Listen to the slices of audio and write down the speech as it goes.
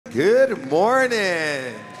Good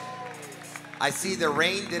morning. I see the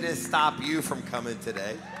rain didn't stop you from coming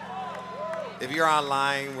today. If you're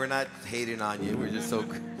online, we're not hating on you.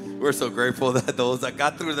 We're so grateful that those that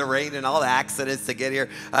got through the rain and all the accidents to get here.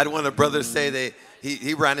 I had one of the brothers say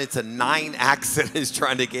he ran into 9 accidents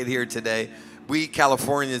trying to get here today. We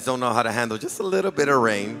Californians don't know how to handle just a little bit of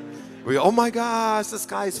rain. We go, oh my gosh, the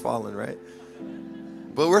sky's falling, right?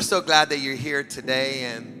 But we're so glad that you're here today,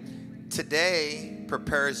 and today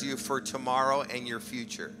prepares you for tomorrow and your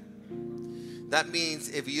future. That means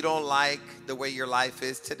if you don't like the way your life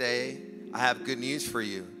is today, I have good news for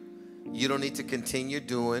you. You don't need to continue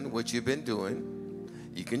doing what you've been doing.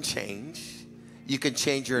 You can change. You can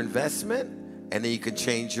change your investment, and then you can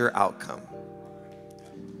change your outcome.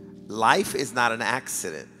 Life is not an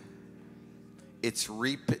accident. It's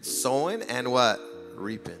sowing and what?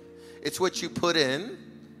 Reaping. It's what you put in.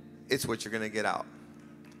 It's what you're going to get out.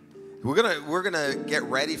 We're gonna get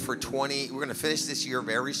ready for we're gonna finish this year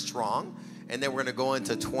very strong, and then we're gonna go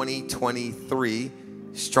into 2023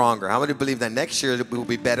 stronger. How many believe that next year will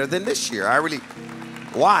be better than this year?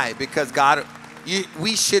 Why? Because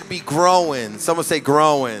we should be growing. Someone say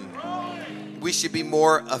growing. We should be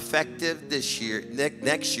more effective this year,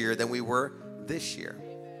 next year than we were this year.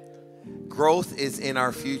 Growth is in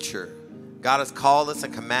our future. God has called us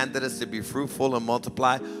and commanded us to be fruitful and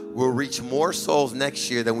multiply. We'll reach more souls next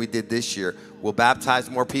year than we did this year. We'll baptize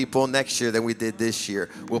more people next year than we did this year.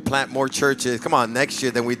 We'll plant more churches, next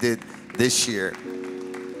year than we did this year.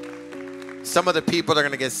 Some of the people that are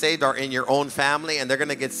going to get saved are in your own family, and they're going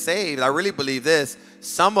to get saved. I really believe this.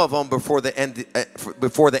 Some of them before the end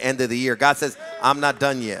of the year. God says, I'm not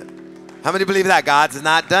done yet. How many believe that? God's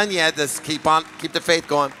not done yet. Just keep the faith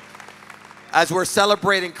going. As we're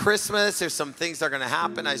celebrating Christmas, there's some things that are going to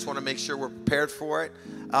happen. I just want to make sure we're prepared for it.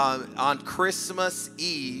 On Christmas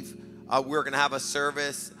Eve, we're going to have a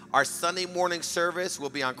service. Our Sunday morning service will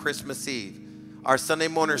be on Christmas Eve. Our Sunday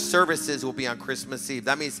morning services will be on Christmas Eve.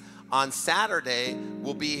 That means on Saturday,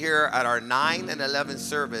 we'll be here at our 9 and 11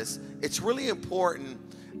 service. It's really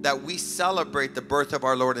important that we celebrate the birth of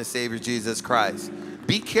our Lord and Savior, Jesus Christ.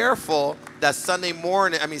 Be careful that Saturday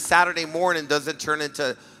morning doesn't turn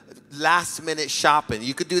into last minute shopping.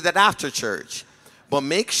 You could do that after church. But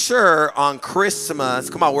make sure on Christmas,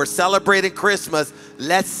 we're celebrating Christmas.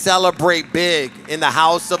 Let's celebrate big in the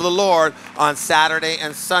house of the Lord on Saturday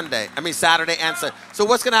and Sunday. Saturday and Sunday. So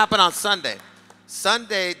what's going to happen on Sunday?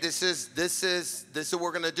 Sunday, this is what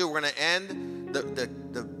we're going to do. We're going to end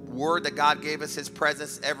the word that God gave us, His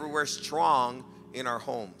presence everywhere strong in our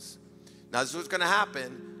homes. Now, this is what's going to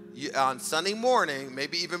happen. On Sunday morning,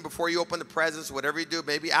 maybe even before you open the presents, whatever you do,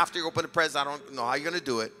 maybe after you open the presents, I don't know how you're going to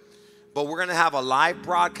do it, but we're going to have a live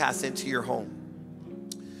broadcast into your home.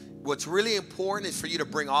 What's really important is for you to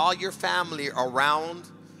bring all your family around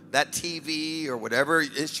that TV or whatever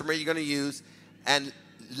instrument you're going to use, and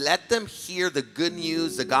let them hear the good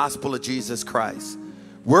news, the gospel of Jesus Christ.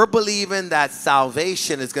 We're believing that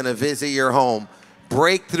salvation is going to visit your home.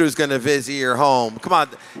 Breakthrough is going to visit your home.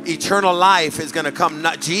 Eternal life is going to come.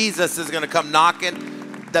 Jesus is going to come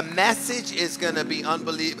knocking. The message is going to be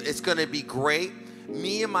unbelievable. It's going to be great.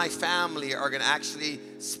 Me and my family are going to actually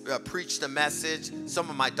preach the message. Some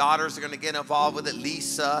of my daughters are going to get involved with it.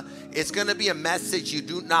 Lisa. It's going to be a message you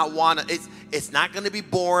do not want to. It's not going to be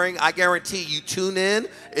boring. I guarantee you tune in.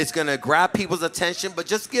 It's going to grab people's attention. But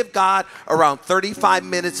just give God around 35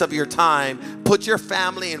 minutes of your time. Put your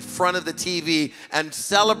family in front of the TV and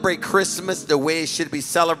celebrate Christmas the way it should be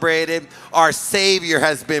celebrated. Our Savior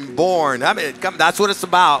has been born. That's what it's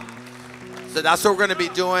about. So that's what we're going to be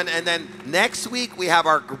doing. And then next week, we have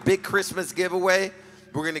our big Christmas giveaway.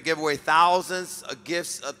 We're going to give away thousands of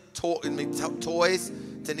gifts of toys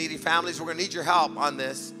to needy families. We're going to need your help on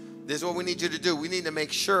this. This is what we need you to do. We need to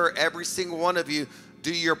make sure every single one of you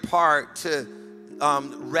do your part to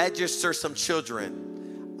register some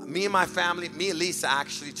children. Me and my family, me and Lisa,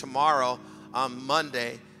 actually tomorrow,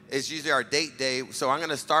 Monday, is usually our date day. So I'm going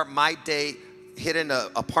to start my date hitting an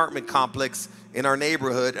apartment complex in our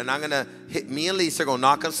neighborhood, and me and Lisa are going to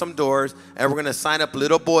knock on some doors, and we're going to sign up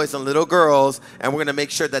little boys and little girls, and we're going to make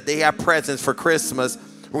sure that they have presents for Christmas.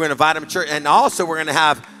 We're going to invite them to church, and also we're going to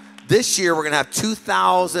have, this year, we're going to have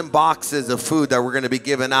 2,000 boxes of food that we're going to be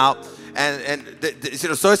giving out,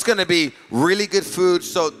 so it's going to be really good food.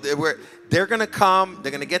 So they're going to come,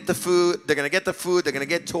 they're going to get the food, they're going to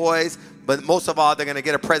get toys, but most of all, they're going to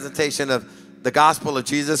get a presentation of the gospel of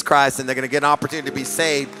Jesus Christ, and they're going to get an opportunity to be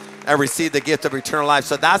saved and receive the gift of eternal life.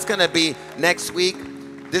 So that's going to be next week.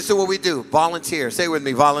 This is what we do. Volunteer. Say it with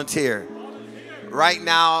me, volunteer. Right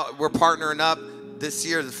now, we're partnering up. This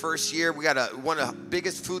year, the first year, we got one of the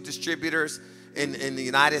biggest food distributors in the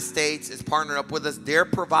United States is partnering up with us. They're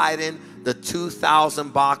providing the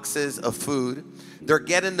 2,000 boxes of food. They're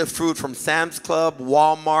getting the food from Sam's Club,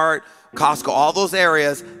 Walmart, Costco, all those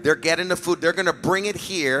areas. They're getting the food. They're going to bring it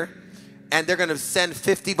here, and they're going to send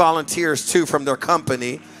 50 volunteers too from their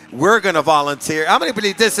company. We're going to volunteer. How many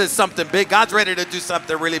believe this is something big? God's ready to do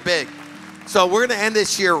something really big. So we're going to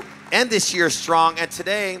end this year strong. And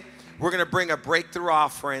today we're going to bring a breakthrough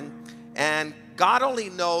offering. And God only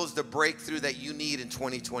knows the breakthrough that you need in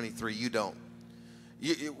 2023. You don't.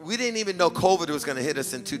 We didn't even know COVID was going to hit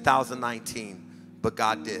us in 2019, but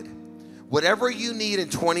God did. Whatever you need in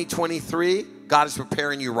 2023, God is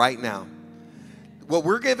preparing you right now. What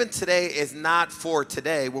we're given today is not for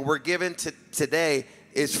today. What we're given today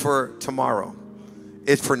is for tomorrow.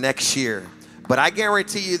 It's for next year. But I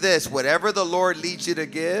guarantee you this, whatever the Lord leads you to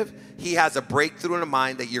give, he has a breakthrough in the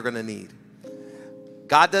mind that you're going to need.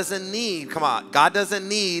 God doesn't need, come on, God doesn't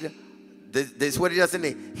need, this is what he doesn't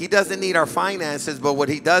need. He doesn't need our finances, but what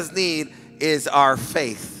he does need is our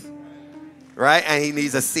faith, right? And he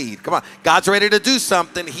needs a seed. Come on, God's ready to do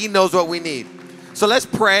something. He knows what we need. So let's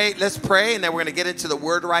pray, and then we're going to get into the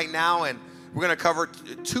word right now, and we're going to cover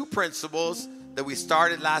two principles that we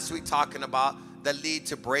started last week talking about that lead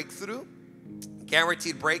to breakthrough,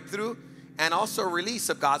 guaranteed breakthrough, and also release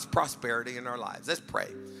of God's prosperity in our lives. Let's pray.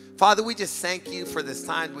 Father, we just thank you for this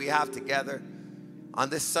time we have together on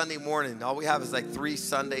this Sunday morning. All we have is like 3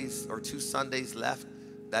 Sundays or 2 Sundays left.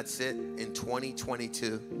 That's it in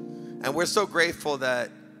 2022. And we're so grateful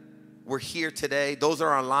that we're here today. Those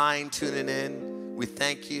are online tuning in. We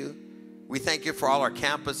thank you. We thank you for all our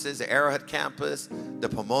campuses, the Arrowhead campus, the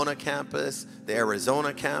Pomona campus, the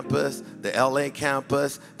Arizona campus, the LA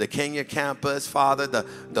campus, the Kenya campus, Father, the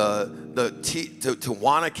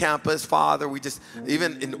Tijuana campus, Father. We just,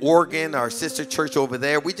 even in Oregon, our sister church over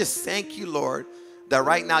there, we just thank you, Lord, that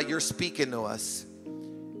right now you're speaking to us.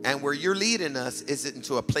 And where you're leading us is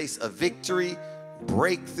into a place of victory,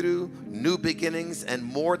 breakthrough, new beginnings, and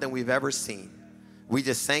more than we've ever seen. We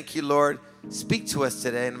just thank you, Lord. Speak to us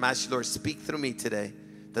today, and I'm asking you, Lord, speak through me today,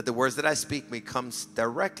 that the words that I speak may come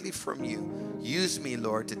directly from you. Use me,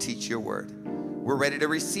 Lord, to teach your word. We're ready to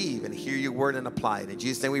receive and hear your word and apply it. In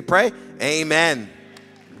Jesus' name we pray, amen.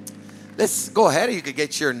 Let's go ahead. You could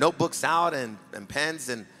get your notebooks out and pens,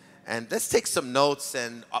 and let's take some notes.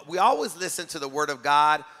 And we always listen to the word of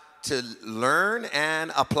God to learn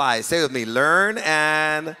and apply. Say with me, learn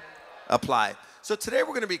and apply. So today we're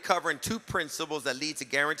going to be covering 2 principles that lead to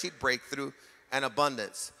guaranteed breakthrough and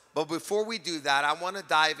abundance. But before we do that, I want to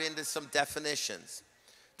dive into some definitions.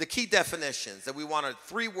 The key definitions that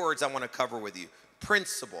 3 words I want to cover with you.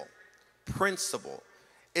 Principle. Principle.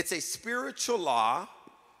 It's a spiritual law,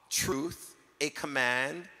 truth, a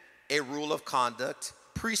command, a rule of conduct,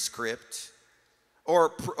 prescript,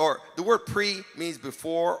 or the word pre means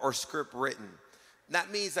before, or script written.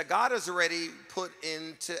 That means that God has already put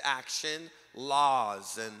into action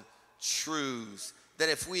laws and truths that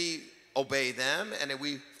if we obey them and if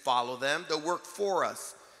we follow them, they'll work for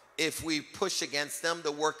us. If we push against them,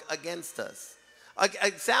 they'll work against us. An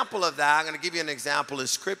example of that, I'm going to give you an example in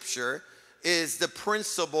scripture, is the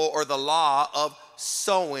principle or the law of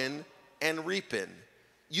sowing and reaping.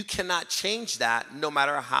 You cannot change that no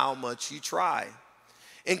matter how much you try.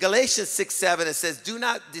 In Galatians 6:7, it says, do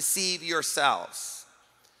not deceive yourselves.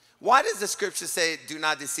 Why does the scripture say, do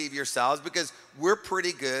not deceive yourselves? Because we're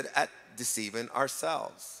pretty good at deceiving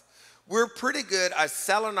ourselves. We're pretty good at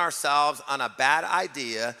selling ourselves on a bad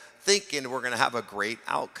idea, thinking we're going to have a great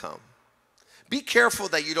outcome. Be careful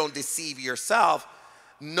that you don't deceive yourself.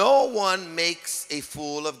 No one makes a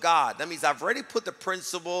fool of God. That means I've already put the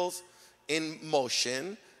principles in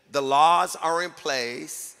motion. The laws are in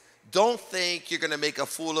place. Don't think you're going to make a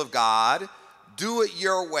fool of God. Do it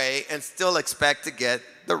your way and still expect to get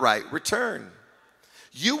the right return.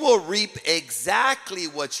 You will reap exactly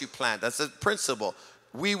what you plant. That's a principle.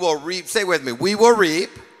 We will reap, say with me, we will reap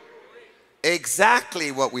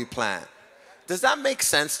exactly what we plant. Does that make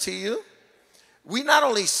sense to you? We not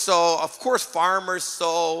only sow, of course, farmers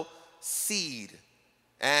sow seed.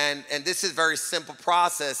 And this is a very simple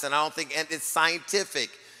process, and I don't think, and it's scientific.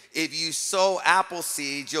 If you sow apple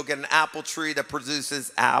seeds, you'll get an apple tree that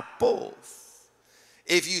produces apples.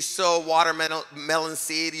 If you sow watermelon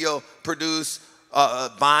seed, you'll produce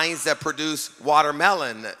vines that produce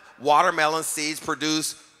watermelon. Watermelon seeds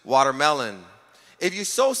produce watermelon. If you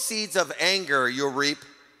sow seeds of anger, you'll reap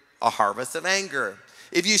a harvest of anger.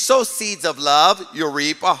 If you sow seeds of love, you'll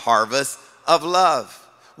reap a harvest of love.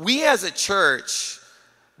 We as a church,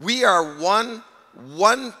 we are one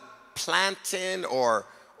planting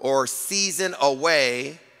or season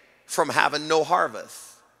away from having no harvest.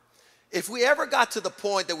 If we ever got to the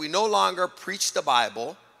point that we no longer preached the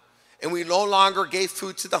Bible and we no longer gave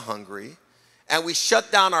food to the hungry and we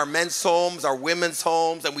shut down our men's homes, our women's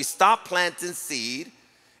homes, and we stopped planting seed,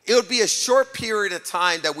 it would be a short period of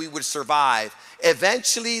time that we would survive.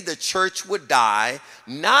 Eventually, the church would die,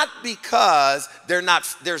 not because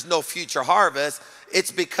there's no future harvest.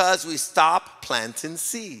 It's because we stopped planting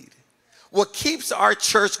seed. What keeps our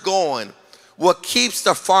church going, what keeps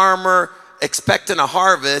the farmer expecting a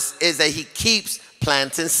harvest is that he keeps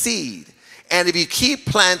planting seed. And if you keep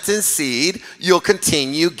planting seed, you'll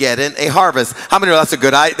continue getting a harvest. How many know that's a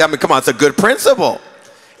good idea? I mean, come on, it's a good principle.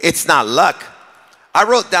 It's not luck. I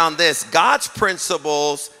wrote down this: God's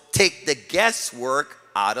principles take the guesswork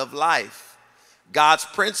out of life. God's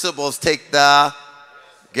principles take the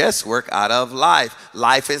guesswork out of life.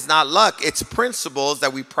 Life is not luck. It's principles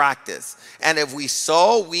that we practice. And if we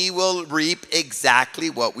sow, we will reap exactly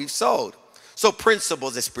what we've sowed. So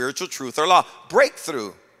principles is spiritual truth or law.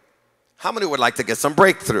 Breakthrough. How many would like to get some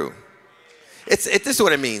breakthrough? This is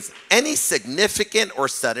what it means. Any significant or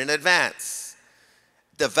sudden advance,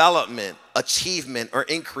 development, achievement, or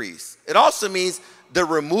increase. It also means the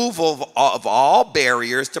removal of all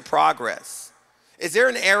barriers to progress. Is there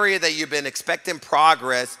an area that you've been expecting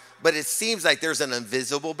progress, but it seems like there's an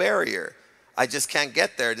invisible barrier? I just can't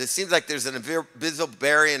get there. It seems like there's an invisible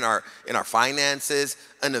barrier in our finances,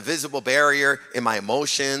 an invisible barrier in my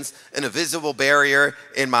emotions, an invisible barrier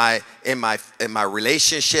in my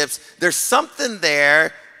relationships. There's something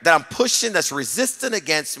there that I'm pushing that's resistant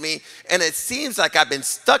against me, and it seems like I've been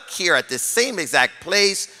stuck here at this same exact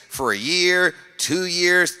place for a year, 2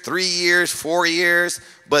 years, 3 years, 4 years.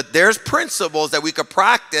 But there's principles that we could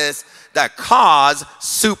practice that cause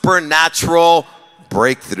supernatural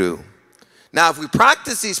breakthrough. Now, if we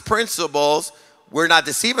practice these principles, we're not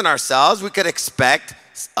deceiving ourselves. We could expect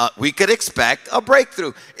a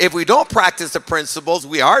breakthrough. If we don't practice the principles,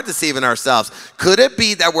 we are deceiving ourselves. Could it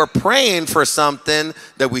be that we're praying for something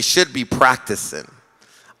that we should be practicing?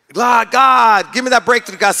 God, give me that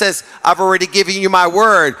breakthrough. God says, I've already given you my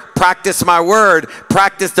word. Practice my word.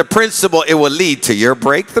 Practice the principle. It will lead to your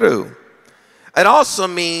breakthrough. It also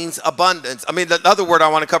means abundance. I mean, the other word I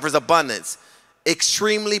want to cover is abundance.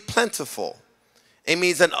 Extremely plentiful. It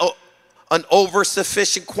means an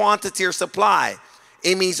over-sufficient quantity or supply.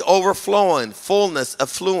 It means overflowing, fullness,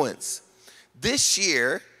 affluence. This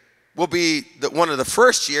year will be one of the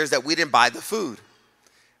first years that we didn't buy the food.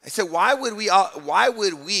 I said, why would we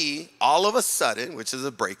all of a sudden, which is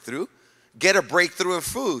a breakthrough, get a breakthrough in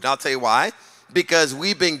food? I'll tell you why. Because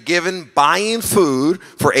we've been buying food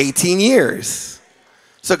for 18 years.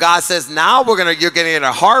 So God says, now you're getting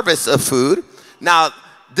a harvest of food. Now,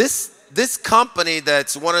 this company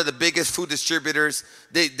that's one of the biggest food distributors,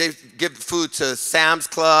 they give food to Sam's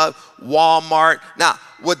Club, Walmart. Now,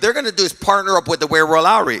 what they're going to do is partner up with the Way World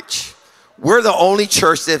Outreach. We're the only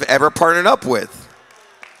church they've ever partnered up with.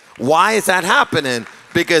 Why is that happening?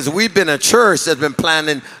 Because we've been a church that's been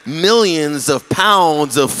planting millions of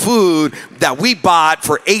pounds of food that we bought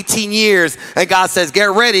for 18 years. And God says,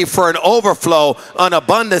 get ready for an overflow, an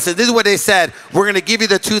abundance. And this is what they said. We're going to give you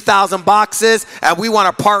the 2,000 boxes, and we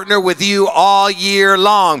want to partner with you all year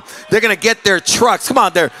long. They're going to get their trucks. Come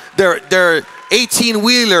on, they're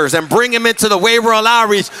 18-wheelers and bring them into the Way World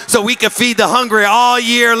Outreach so we can feed the hungry all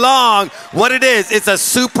year long. What it is, it's a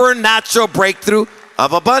supernatural breakthrough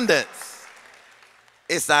of abundance.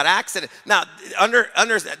 It's not accident. Now, under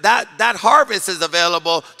that harvest is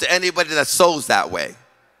available to anybody that sows that way.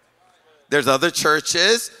 There's other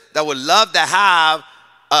churches that would love to have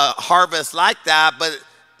a harvest like that, but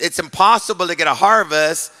it's impossible to get a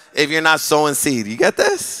harvest if you're not sowing seed. You get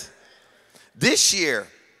this? This year,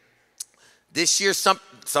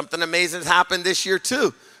 something amazing has happened this year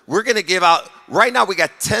too. We're going to give out, right now we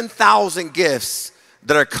got 10,000 gifts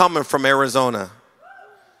that are coming from Arizona.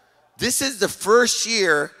 This is the first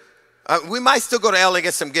year, we might still go to LA and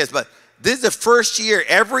get some gifts, but this is the first year.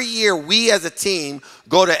 Every year we as a team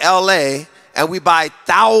go to LA and we buy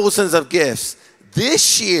thousands of gifts.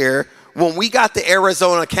 This year, when we got the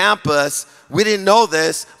Arizona campus, we didn't know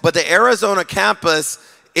this, but the Arizona campus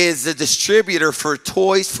is the distributor for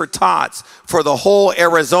Toys for Tots for the whole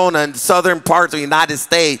Arizona and southern parts of the United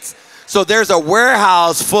States. So there's a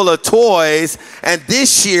warehouse full of toys, and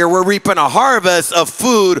this year we're reaping a harvest of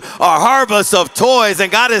food, a harvest of toys,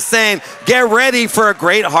 and God is saying, get ready for a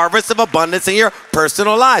great harvest of abundance in your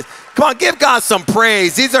personal life. Come on, give God some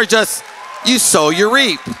praise. These are just, you sow, you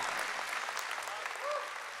reap.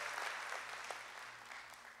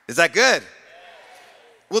 Is that good?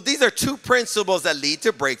 Well, these are two principles that lead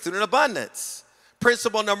to breakthrough and abundance.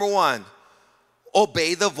 Principle number one,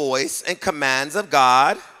 obey the voice and commands of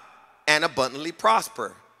God and abundantly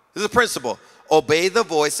prosper. This is a principle. Obey the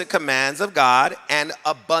voice and commands of God and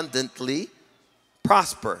abundantly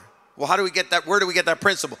prosper. Well, how do we get that? Where do we get that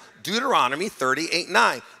principle? Deuteronomy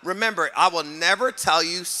 38:9. Remember, I will never tell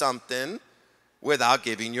you something without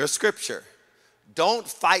giving you a scripture. Don't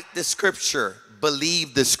fight the scripture.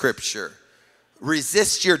 Believe the scripture.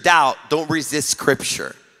 Resist your doubt. Don't resist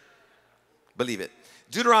scripture. Believe it.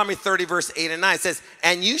 Deuteronomy 30 verse 8 and 9 says,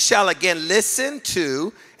 and you shall again listen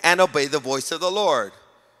to and obey the voice of the Lord.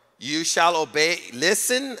 You shall obey,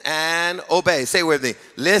 listen and obey. Say it with me.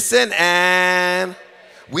 Listen and...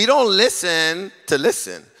 We don't listen to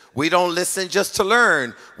listen. We don't listen just to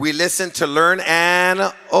learn. We listen to learn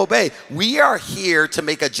and obey. We are here to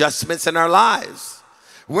make adjustments in our lives.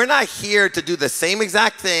 We're not here to do the same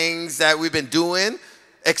exact things that we've been doing,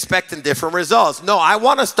 expecting different results. No, I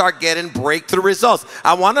want to start getting breakthrough results.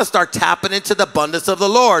 I want to start tapping into the abundance of the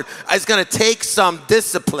Lord. It's going to take some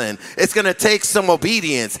discipline. It's going to take some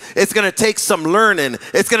obedience. It's going to take some learning.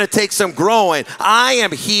 It's going to take some growing. I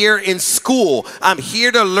am here in school. I'm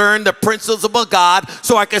here to learn the principles of God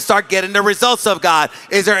so I can start getting the results of God.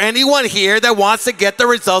 Is there anyone here that wants to get the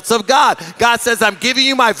results of God? God says, I'm giving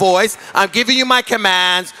you my voice. I'm giving you my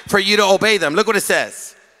commands for you to obey them. Look what it says.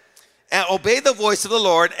 And obey the voice of the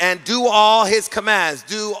Lord and do all his commands.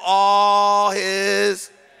 Do all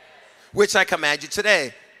his, which I command you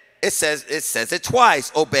today. It says it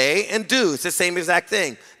twice. Obey and do. It's the same exact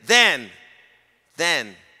thing. Then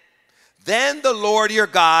the Lord your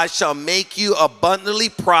God shall make you abundantly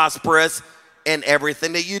prosperous in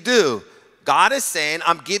everything that you do. God is saying,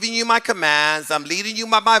 I'm giving you my commands. I'm leading you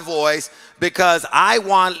by my voice because I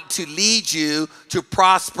want to lead you to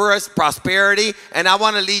prosperity, and I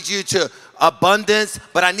want to lead you to abundance.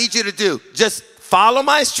 But I need you to do just follow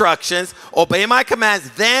my instructions, obey my commands.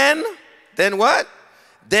 Then what?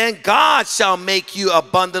 Then God shall make you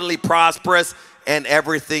abundantly prosperous in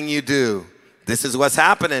everything you do. This is what's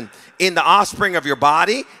happening in the offspring of your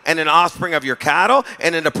body and in the offspring of your cattle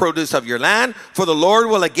and in the produce of your land. For the Lord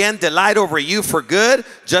will again delight over you for good,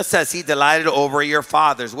 just as he delighted over your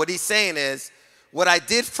fathers. What he's saying is, what I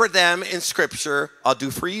did for them in Scripture, I'll do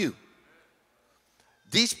for you.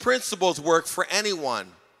 These principles work for anyone.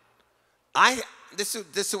 This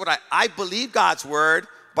is what I believe God's word,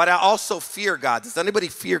 but I also fear God. Does anybody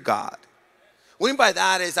fear God? What I mean by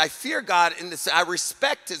that is I fear God in this, I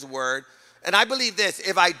respect his word. And I believe this,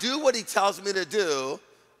 if I do what he tells me to do,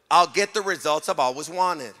 I'll get the results I've always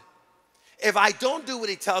wanted. If I don't do what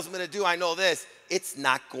he tells me to do, I know this, it's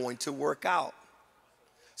not going to work out.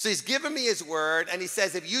 So he's given me his word, and he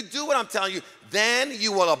says, if you do what I'm telling you, then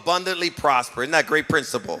you will abundantly prosper. Isn't that great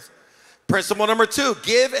principle? Principle number 2,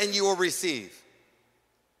 give and you will receive.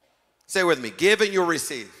 Say it with me, give and you'll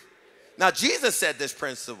receive. Now, Jesus said this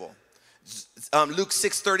principle. Luke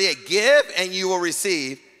 6:38, give and you will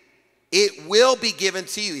receive. It will be given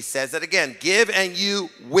to you. He says it again. Give and you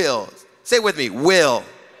will. Say it with me. Will.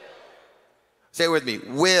 Say it with me.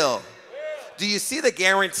 Will. Do you see the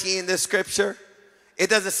guarantee in this scripture? It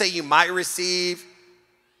doesn't say you might receive.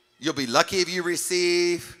 You'll be lucky if you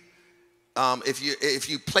receive. If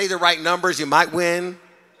you play the right numbers, you might win.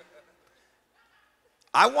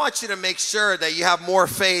 I want you to make sure that you have more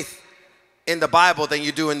faith in the Bible than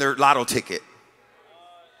you do in their lotto ticket.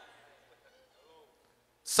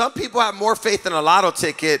 Some people have more faith in a lotto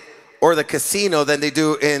ticket or the casino than they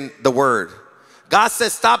do in the word. God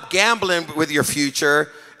says stop gambling with your future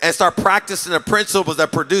and start practicing the principles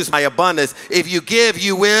that produce my abundance. If you give,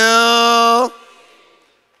 you will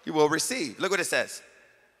receive. Look what it says.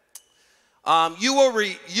 You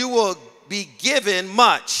will be given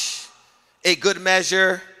much, a good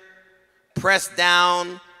measure, pressed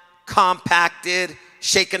down, compacted,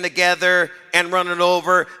 shaken together, and running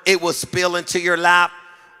over. It will spill into your lap.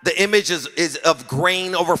 The image is of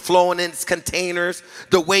grain overflowing in its containers.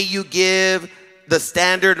 The way you give, the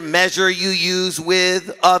standard measure you use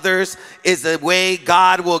with others is the way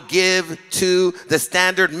God will give to the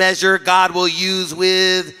standard measure God will use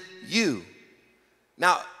with you.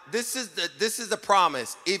 Now, this is the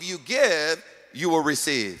promise. If you give, you will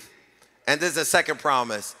receive. And there's a second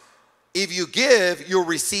promise. If you give, you'll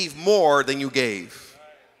receive more than you gave.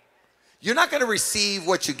 You're not going to receive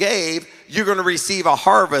what you gave. You're going to receive a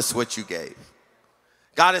harvest what you gave.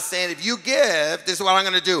 God is saying, if you give, this is what I'm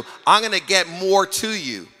going to do. I'm going to get more to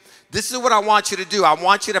you. This is what I want you to do. I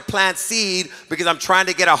want you to plant seed because I'm trying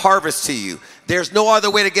to get a harvest to you. There's no other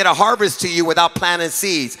way to get a harvest to you without planting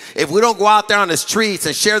seeds. If we don't go out there on the streets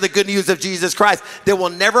and share the good news of Jesus Christ, there will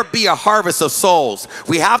never be a harvest of souls.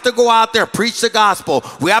 We have to go out there and preach the gospel.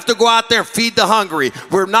 We have to go out there and feed the hungry.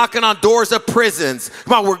 We're knocking on doors of prisons.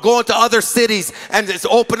 Come on, we're going to other cities and just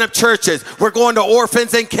open up churches. We're going to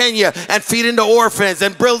orphans in Kenya and feeding the orphans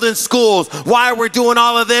and building schools. Why are we doing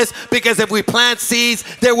all of this? Because if we plant seeds,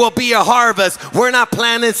 there will be a harvest. We're not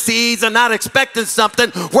planting seeds and not expecting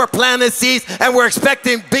something. We're planting seeds and we're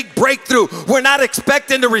expecting big breakthrough. We're not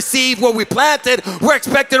expecting to receive what we planted. We're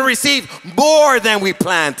expecting to receive more than we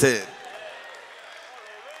planted.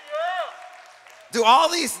 Do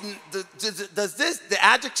all these, does this, the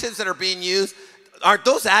adjectives that are being used, aren't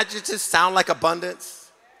those adjectives sound like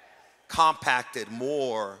abundance? Compacted,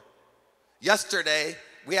 more. Yesterday,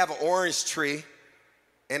 we have an orange tree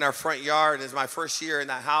in our front yard. It's my first year in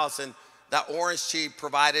that house, and that orange tree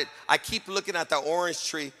provided, I keep looking at that orange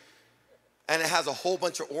tree, and it has a whole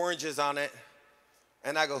bunch of oranges on it.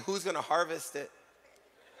 And I go, who's gonna harvest it?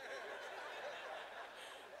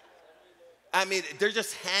 I mean, they're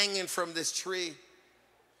just hanging from this tree.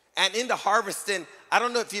 And in the harvesting, I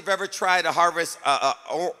don't know if you've ever tried to harvest an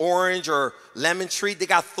orange or lemon tree. They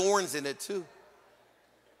got thorns in it too.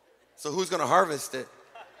 So who's gonna harvest it?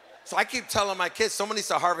 So I keep telling my kids, someone needs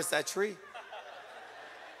to harvest that tree.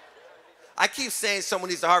 I keep saying someone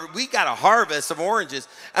needs to harvest. We got a harvest of oranges.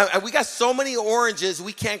 And we got so many oranges,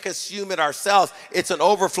 we can't consume it ourselves. It's an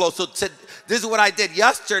overflow. So this is what I did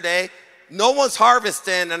yesterday. No one's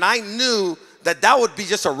harvesting, and I knew that that would be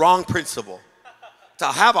just a wrong principle. To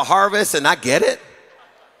have a harvest and not get it.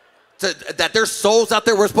 That there's souls out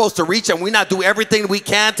there we're supposed to reach, and we not do everything we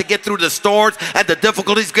can to get through the storms and the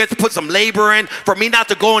difficulties, get to put some labor in. For me not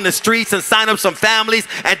to go in the streets and sign up some families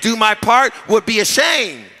and do my part would be a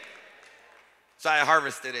shame. So I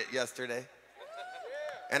harvested it yesterday.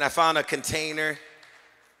 And I found a container.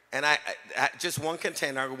 And I just one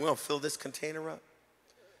container. We're going to fill this container up.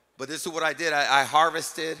 But this is what I did. I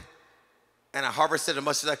harvested. And I harvested as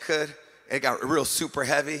much as I could. It got real super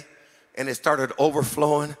heavy. And it started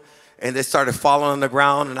overflowing. And they started falling on the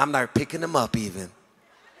ground. And I'm not picking them up even.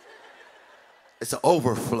 It's an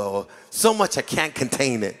overflow. So much I can't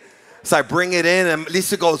contain it. So I bring it in. And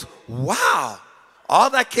Lisa goes, wow. All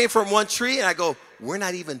that came from one tree, and I go, we're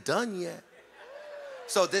not even done yet.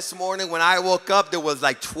 So this morning when I woke up, there was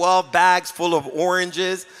like 12 bags full of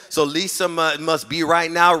oranges. So Lisa must be right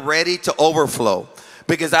now ready to overflow.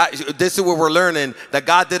 Because this is what we're learning, that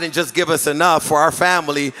God didn't just give us enough for our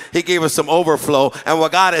family. He gave us some overflow. And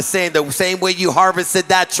what God is saying, the same way you harvested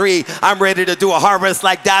that tree, I'm ready to do a harvest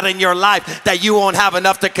like that in your life, that you won't have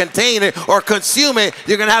enough to contain it or consume it.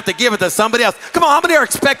 You're going to have to give it to somebody else. Come on, how many are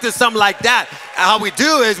expecting something like that? How we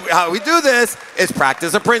do this is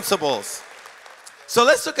practice the principles. So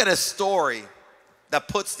let's look at a story that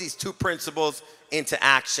puts these two principles into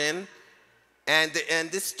action. And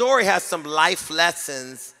this story has some life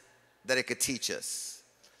lessons that it could teach us.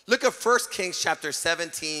 Look at 1 Kings chapter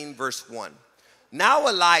 17, verse 1. Now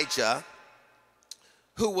Elijah,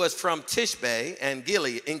 who was from Tishbe in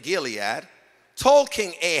Gilead, told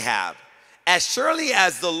King Ahab, as surely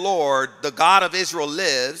as the Lord, the God of Israel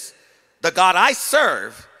lives, the God I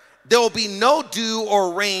serve, there will be no dew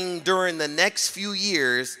or rain during the next few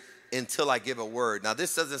years until I give a word. Now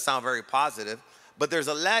this doesn't sound very positive, but there's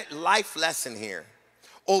a life lesson here.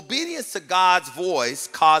 Obedience to God's voice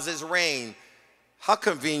causes rain. How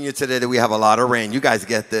convenient today that we have a lot of rain. You guys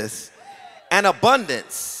get this. And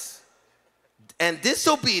abundance. And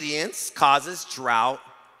disobedience causes drought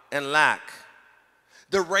and lack.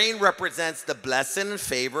 The rain represents the blessing and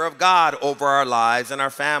favor of God over our lives and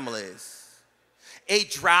our families. A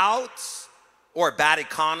drought or bad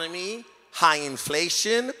economy, high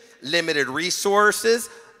inflation, limited resources,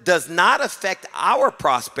 does not affect our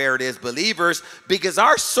prosperity as believers, because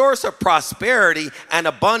our source of prosperity and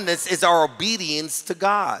abundance is our obedience to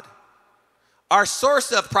God. Our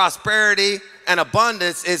source of prosperity and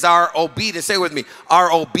abundance is our obedience. Say it with me,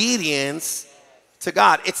 our obedience to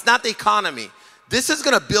God. It's not the economy. This is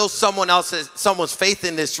going to build someone's faith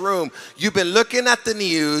in this room. You've been looking at the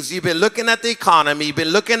news, you've been looking at the economy, you've been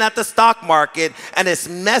looking at the stock market, and it's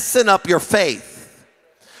messing up your faith.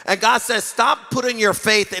 And God says, stop putting your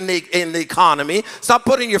faith in the economy. Stop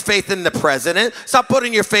putting your faith in the president. Stop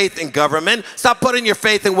putting your faith in government. Stop putting your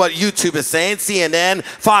faith in what YouTube is saying, CNN,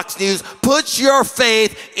 Fox News. Put your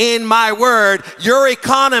faith in my word. Your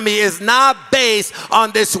economy is not based on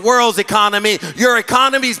this world's economy. Your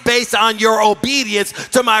economy is based on your obedience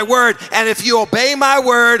to my word. And if you obey my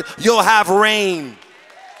word, you'll have rain.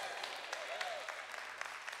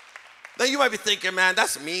 Now you might be thinking, man,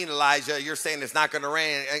 that's mean, Elijah. You're saying it's not going to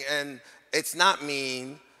rain. And It's not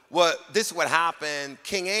mean. This is what happened.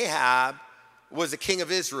 King Ahab was the king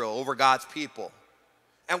of Israel over God's people.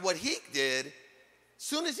 And what he did, as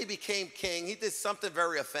soon as he became king, he did something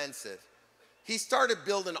very offensive. He started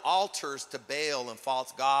building altars to Baal and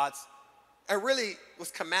false gods, and really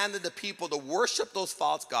was commanding the people to worship those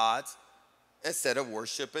false gods instead of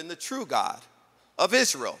worshiping the true God of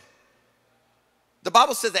Israel. The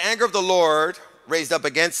Bible says the anger of the Lord raised up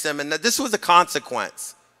against him, and that this was the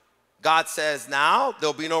consequence. God says, now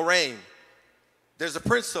there'll be no rain. There's a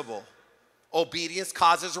principle. Obedience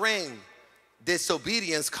causes rain.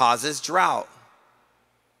 Disobedience causes drought.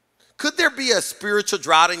 Could there be a spiritual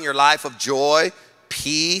drought in your life of joy,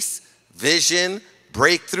 peace, vision,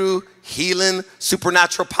 breakthrough, healing,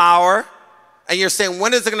 supernatural power? And you're saying,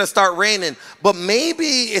 when is it going to start raining? But maybe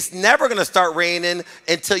it's never going to start raining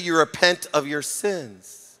until you repent of your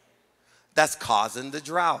sins. That's causing the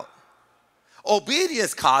drought.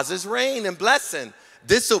 Obedience causes rain and blessing.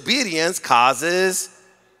 Disobedience causes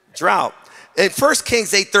drought. In 1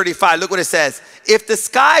 Kings 8:35, look what it says. If the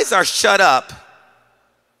skies are shut up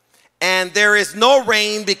and there is no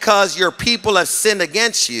rain because your people have sinned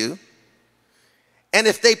against you, and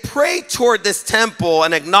if they pray toward this temple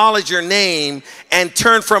and acknowledge your name and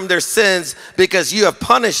turn from their sins because you have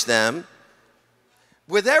punished them,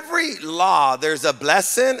 with every law there's a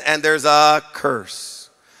blessing and there's a curse.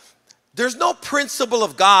 There's no principle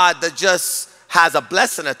of God that just has a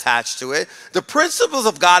blessing attached to it. The principles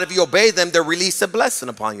of God, if you obey them, they release a blessing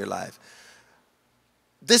upon your life.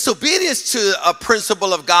 Disobedience to a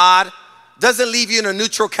principle of God doesn't leave you in a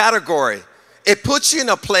neutral category. It puts you in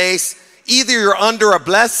a place, either you're under a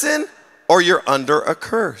blessing or you're under a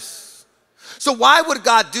curse. So why would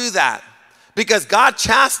God do that? Because God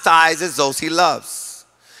chastises those he loves.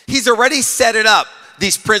 He's already set it up.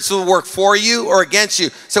 These principles work for you or against you.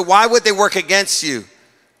 So why would they work against you?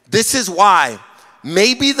 This is why.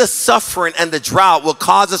 Maybe the suffering and the drought will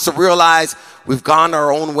cause us to realize we've gone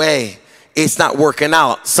our own way. It's not working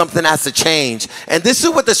out. Something has to change. And this is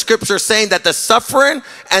what the scripture is saying, that the suffering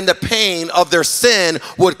and the pain of their sin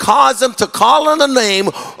would cause them to call on the name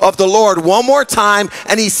of the Lord one more time.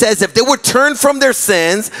 And he says, if they would turn from their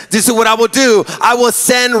sins, this is what I will do. I will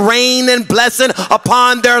send rain and blessing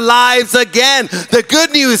upon their lives again. The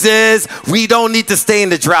good news is we don't need to stay in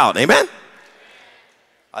the drought. Amen?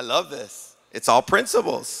 I love this. It's all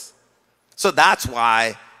principles. So that's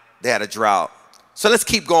why they had a drought. So let's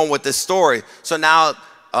keep going with this story. So now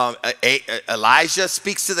Elijah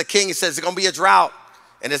speaks to the king. He says, there's going to be a drought.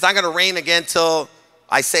 And it's not going to rain again till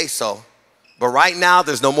I say so. But right now,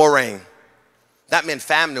 there's no more rain. That meant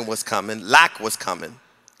famine was coming. Lack was coming.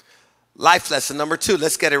 Life lesson number 2.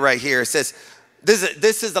 Let's get it right here. It says,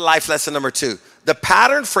 this is the life lesson number 2. The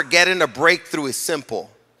pattern for getting a breakthrough is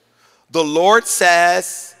simple. The Lord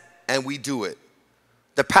says, and we do it.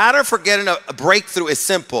 The pattern for getting a breakthrough is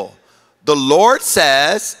simple. The Lord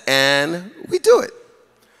says, and we do it.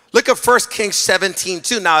 Look at 1 Kings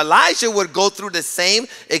 17:2. Now, Elijah would go through the same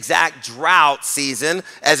exact drought season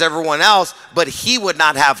as everyone else, but he would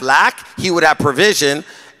not have lack. He would have provision,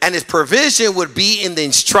 and his provision would be in the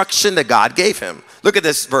instruction that God gave him. Look at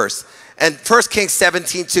this verse. And 1 Kings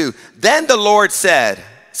 17:2. Then the Lord said,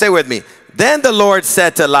 say with me, then the Lord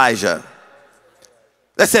said to Elijah.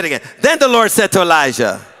 Let's say it again. Then the Lord said to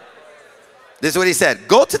Elijah. This is what he said.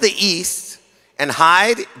 Go to the east and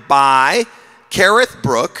hide by Kerith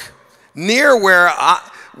Brook, near where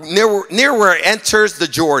it enters the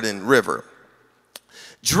Jordan River.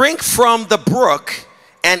 Drink from the brook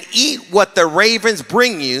and eat what the ravens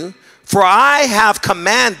bring you, for I have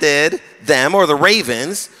commanded them, or the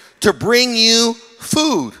ravens, to bring you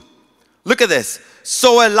food. Look at this.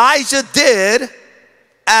 So Elijah did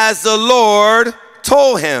as the Lord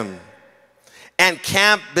told him, and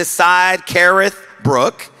camped beside Kerith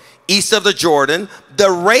Brook, east of the Jordan. The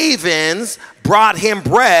ravens brought him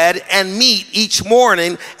bread and meat each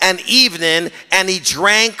morning and evening, and he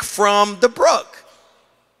drank from the brook.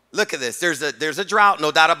 Look at this. There's a drought,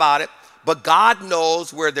 no doubt about it. But God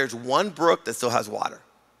knows where there's one brook that still has water.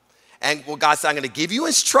 And well, God said, I'm going to give you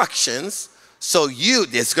instructions. So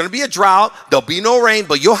it's going to be a drought. There'll be no rain,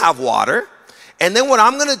 but you'll have water. And then what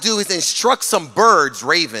I'm going to do is instruct some birds,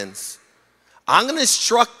 ravens. I'm going to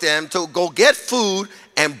instruct them to go get food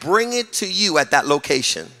and bring it to you at that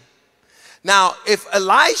location. Now, if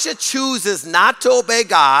Elijah chooses not to obey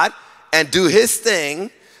God and do his thing,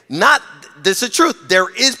 this is the truth. There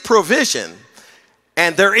is provision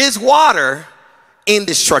and there is water in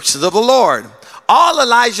the instructions of the Lord. All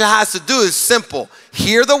Elijah has to do is simple.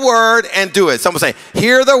 Hear the word and do it. Someone say,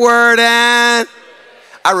 hear the word and...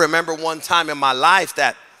 I remember one time in my life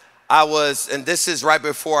that and this is right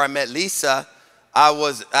before I met Lisa,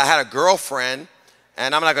 I had a girlfriend,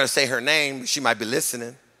 and I'm not going to say her name. She might be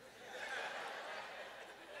listening.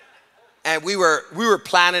 And we were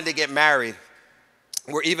planning to get married.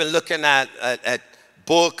 We're even looking at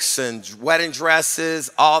books and wedding dresses,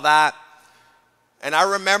 all that. And I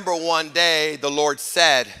remember one day the Lord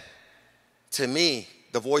said to me,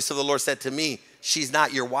 the voice of the Lord said to me, she's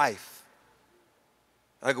not your wife.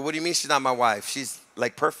 I go, what do you mean she's not my wife? She's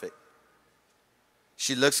like perfect.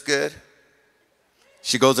 She looks good.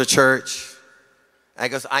 She goes to church. And I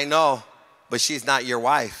goes, I know, but she's not your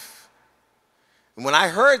wife. And when I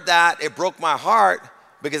heard that, it broke my heart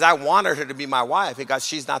because I wanted her to be my wife. And God,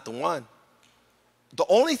 she's not the one. The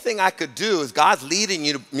only thing I could do is God's leading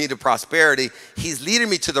me to prosperity. He's leading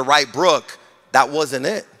me to the right brook. That wasn't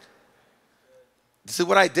it. This is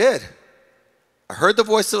what I did. I heard the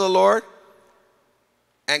voice of the Lord.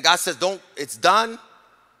 And God says, it's done.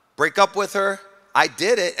 Break up with her. I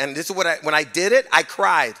did it. And this is when I did it, I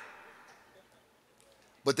cried.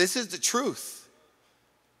 But this is the truth.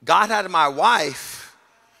 God had my wife.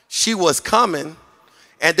 She was coming.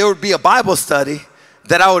 And there would be a Bible study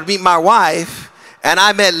that I would meet my wife. And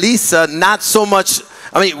I met Lisa not so much.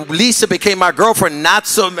 Lisa became my girlfriend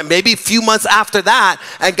maybe a few months after that.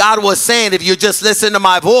 And God was saying, if you just listen to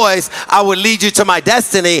my voice, I will lead you to my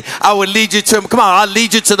destiny. I will lead you to, I'll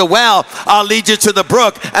lead you to the well. I'll lead you to the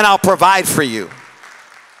brook, and I'll provide for you.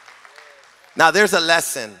 Now there's a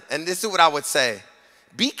lesson, and this is what I would say.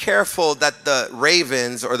 Be careful that the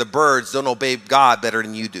ravens or the birds don't obey God better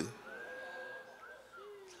than you do.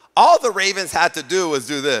 All the ravens had to do was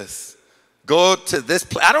do this. Go to this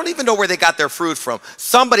place. I don't even know where they got their food from.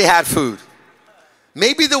 Somebody had food.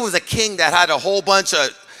 Maybe there was a king that had a whole bunch of,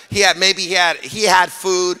 he had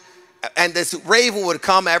food, and this raven would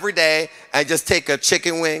come every day and just take a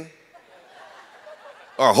chicken wing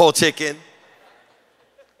or a whole chicken.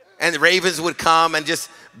 And the ravens would come and just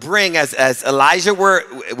bring, as Elijah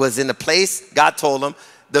was in the place, God told him,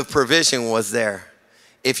 the provision was there.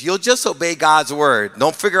 If you'll just obey God's word, you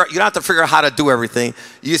don't have to figure out how to do everything.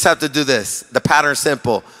 You just have to do this. The pattern's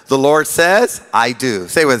simple. The Lord says, I do.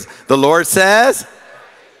 Say it with, the Lord says,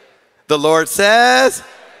 the Lord says.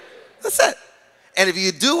 That's it. And if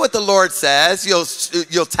you do what the Lord says,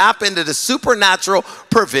 you'll tap into the supernatural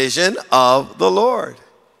provision of the Lord.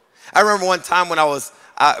 I remember one time when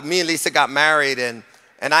me and Lisa got married, and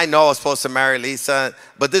I know I was supposed to marry Lisa,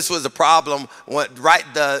 but this was a problem.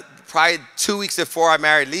 Probably 2 weeks before I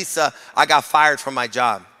married Lisa, I got fired from my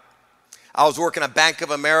job. I was working at Bank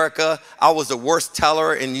of America. I was the worst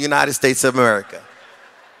teller in the United States of America.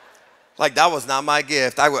 Like, that was not my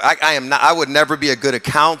gift. I would never be a good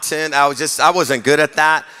accountant. I wasn't good at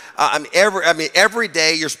that. Every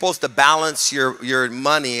day you're supposed to balance your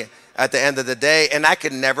money at the end of the day, and I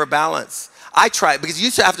could never balance. I tried, because you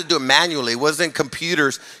used to have to do it manually. It wasn't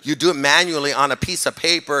computers. You do it manually on a piece of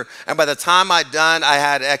paper. And by the time I'd done, I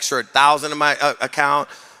had an extra 1,000 in my account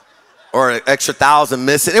or an extra 1,000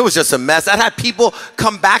 missing. It was just a mess. I had people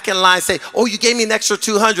come back in line and say, oh, you gave me an extra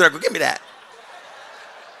 200. I go, give me that.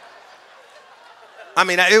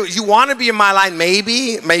 You want to be in my line?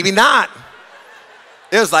 Maybe, maybe not.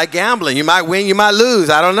 It was like gambling. You might win, you might lose.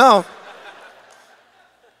 I don't know.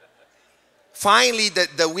 Finally,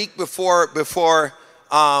 the week before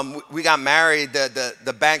we got married,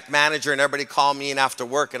 the bank manager and everybody called me in after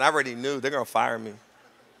work, and I already knew they're going to fire me.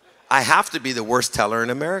 I have to be the worst teller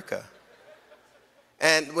in America.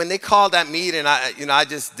 And when they called that meeting, I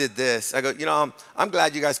just did this. I go, I'm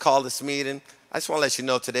glad you guys called this meeting. I just want to let you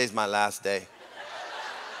know today's my last day.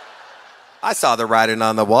 I saw the writing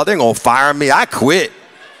on the wall. They're going to fire me. I quit.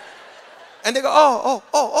 And they go,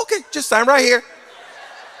 oh, okay, just sign right here.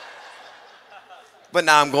 But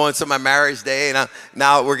now I'm going to my marriage day, and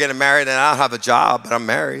now we're getting married, and I don't have a job, but I'm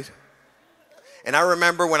married. And I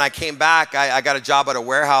remember when I came back, I got a job at a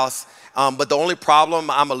warehouse, but the only problem,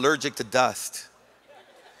 I'm allergic to dust.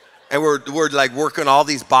 And we're like working all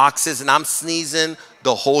these boxes, and I'm sneezing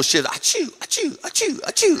the whole shit. Achoo, achoo, achoo,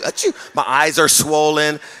 achoo, achoo. My eyes are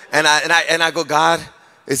swollen, and I go, God,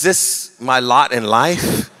 is this my lot in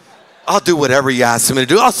life? I'll do whatever you ask me to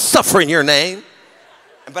do. I'll suffer in your name.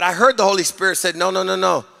 But I heard the Holy Spirit said,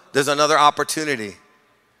 no. There's another opportunity.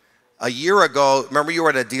 A year ago, remember you were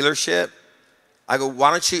at a dealership? I go,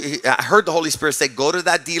 I heard the Holy Spirit say, go to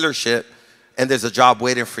that dealership, and there's a job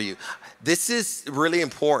waiting for you. This is really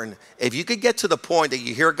important. If you could get to the point that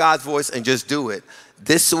you hear God's voice and just do it,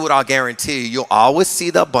 this is what I'll guarantee you. You'll always see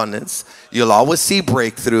the abundance. You'll always see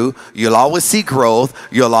breakthrough. You'll always see growth.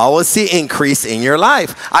 You'll always see increase in your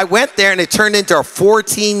life. I went there and it turned into a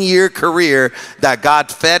 14-year career that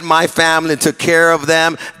God fed my family and took care of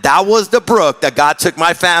them. That was the brook that God took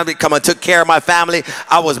my family, come and took care of my family.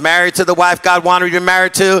 I was married to the wife God wanted me to be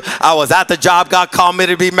married to. I was at the job God called me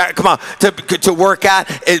to be married, to work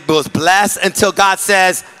at. It was blessed until God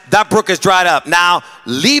says, that brook is dried up. Now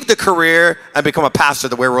leave the career and become a pastor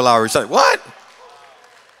the way we're allowed. Like, what?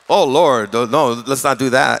 Oh, Lord, no, let's not do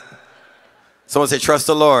that. Someone say, trust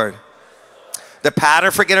the Lord. The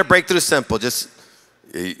pattern for getting a breakthrough is simple. Just,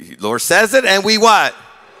 Lord says it, and we what?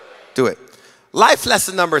 Do it. Life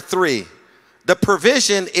lesson number 3. The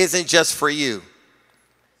provision isn't just for you.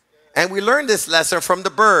 And we learned this lesson from the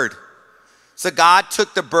bird. So God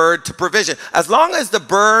took the bird to provision. As long as the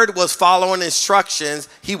bird was following instructions,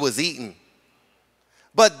 he was eating.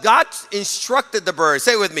 But God instructed the bird.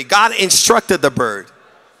 Say it with me. God instructed the bird.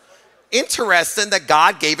 Interesting that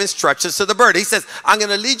God gave instructions to the bird. He says, I'm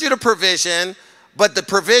going to lead you to provision, but the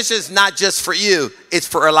provision is not just for you. It's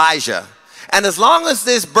for Elijah. And as long as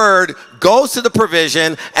this bird goes to the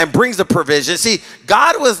provision and brings the provision, see,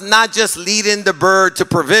 God was not just leading the bird to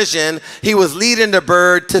provision. He was leading the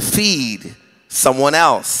bird to feed someone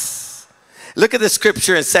else. Look at the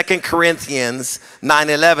scripture in 2 Corinthians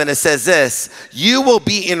 9:11. It says this, you will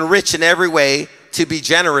be enriched in every way to be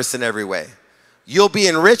generous in every way. You'll be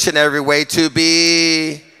enriched in every way to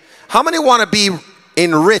be, how many want to be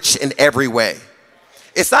enriched in every way?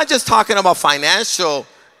 It's not just talking about financial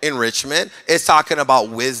enrichment. It's talking about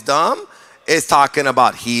wisdom. It's talking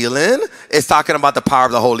about healing. It's talking about the power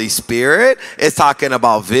of the Holy Spirit. It's talking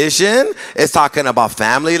about vision. It's talking about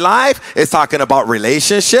family life. It's talking about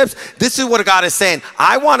relationships. This is what God is saying.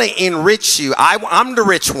 I want to enrich you. I'm the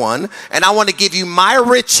rich one, and I want to give you my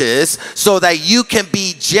riches so that you can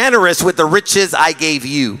be generous with the riches I gave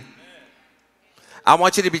you. I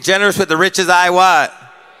want you to be generous with the riches I what?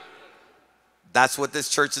 That's what this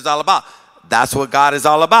church is all about. That's what God is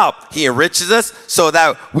all about. He enriches us so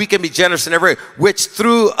that we can be generous in every way, which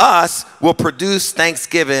through us will produce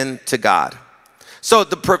thanksgiving to God. So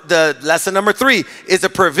the lesson number 3 is the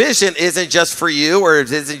provision isn't just for you, or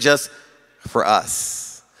it isn't just for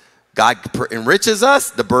us. God enriches us.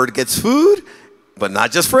 The bird gets food, but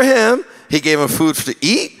not just for him. He gave him food to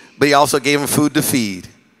eat, but he also gave him food to feed.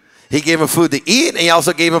 He gave him food to eat, and he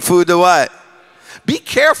also gave him food to what? Be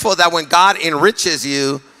careful that when God enriches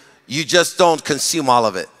you, you just don't consume all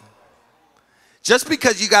of it. Just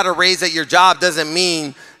because you got a raise at your job doesn't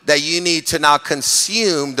mean that you need to now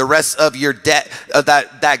consume the rest of your debt,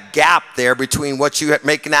 that gap there between what you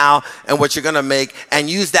make now and what you're going to make, and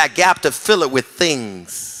use that gap to fill it with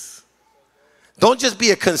things. Don't just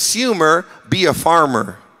be a consumer, be a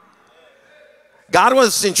farmer. God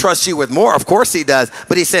wants to entrust you with more. Of course he does.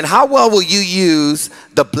 But he's saying, how well will you use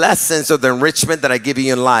the blessings or the enrichment that I give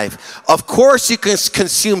you in life? Of course you can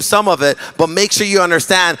consume some of it, but make sure you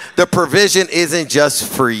understand the provision isn't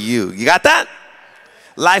just for you. You got that?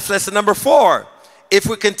 Life lesson number 4. If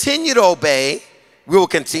we continue to obey, we will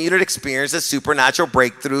continue to experience the supernatural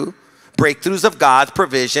breakthroughs of God's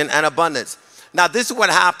provision and abundance. Now this is what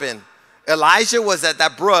happened. Elijah was at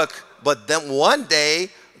that brook, but then one day,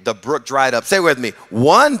 the brook dried up. Say with me.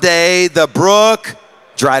 One day the brook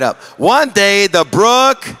dried up. One day the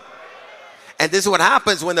brook. And this is what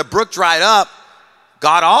happens when the brook dried up.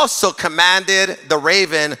 God also commanded the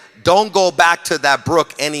raven, don't go back to that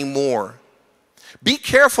brook anymore. Be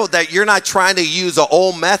careful that you're not trying to use an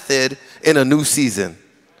old method in a new season.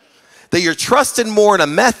 That you're trusting more in a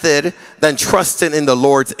method than trusting in the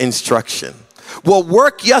Lord's instruction. What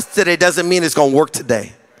worked yesterday doesn't mean it's going to work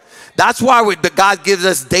today. That's why God gives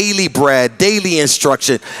us daily bread, daily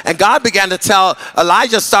instruction. And God began to tell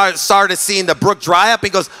Elijah, started seeing the brook dry up. He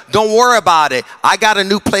goes, don't worry about it. I got a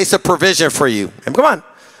new place of provision for you. And come on.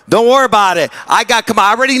 Don't worry about it. I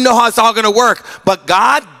already know how it's all going to work. But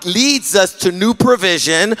God leads us to new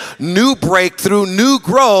provision, new breakthrough, new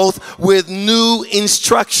growth with new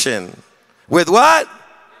instruction. With what?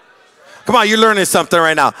 Come on, you're learning something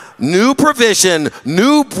right now. New provision,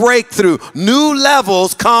 new breakthrough, new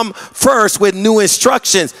levels come first with new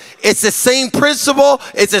instructions. It's the same principle.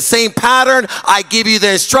 It's the same pattern. I give you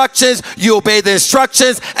the instructions. You obey the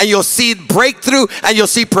instructions, and you'll see breakthrough, and you'll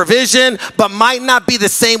see provision, but might not be the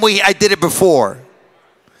same way I did it before.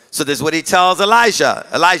 So this is what he tells Elijah.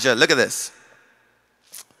 Elijah, look at this.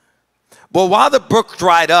 Well, while the brook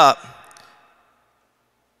dried up,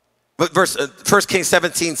 but 1 Kings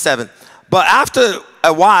 17:7. But after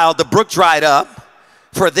a while, the brook dried up,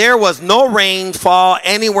 for there was no rainfall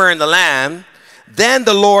anywhere in the land. Then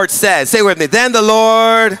the Lord said, say with me, then the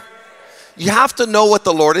Lord. You have to know what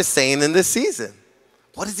the Lord is saying in this season.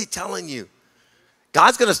 What is he telling you?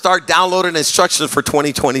 God's going to start downloading instructions for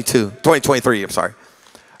 2023, I'm sorry.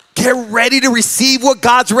 Get ready to receive what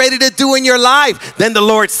God's ready to do in your life. Then the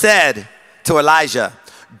Lord said to Elijah,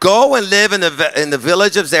 go and live in the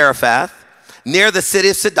village of Zarephath, near the city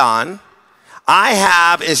of Sidon. I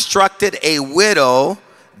have instructed a widow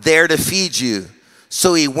there to feed you.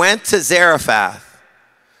 So he went to Zarephath.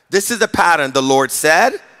 This is the pattern. The Lord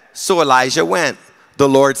said, so Elijah went. The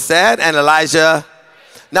Lord said, and Elijah.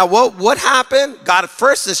 Now what happened? God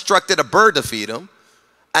first instructed a bird to feed him,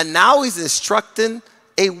 and now he's instructing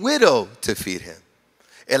a widow to feed him.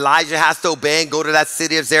 Elijah has to obey and go to that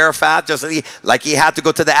city of Zarephath, just like he had to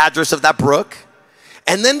go to the address of that brook.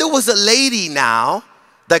 And then there was a lady now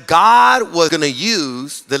that God was going to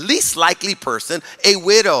use, the least likely person, a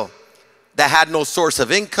widow that had no source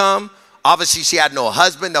of income. Obviously, she had no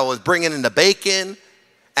husband that was bringing in the bacon,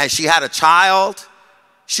 and she had a child.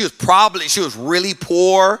 She was really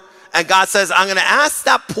poor. And God says, I'm going to ask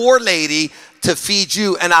that poor lady to feed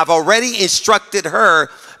you. And I've already instructed her,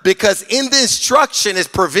 because in the instruction is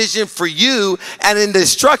provision for you, and in the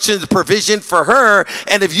instruction is provision for her.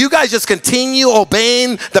 And if you guys just continue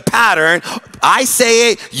obeying the pattern, I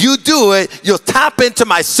say it, you do it, you'll tap into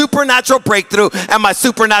my supernatural breakthrough and my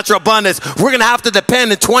supernatural abundance. We're going to have to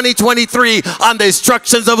depend in 2023 on the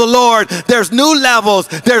instructions of the Lord. There's new levels,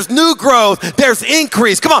 there's new growth, there's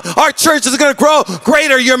increase. Come on, our church is going to grow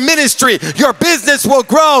greater. Your ministry, your business will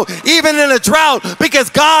grow even in a drought, because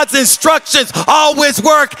God's instructions always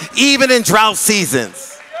work even in drought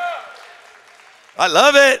seasons. I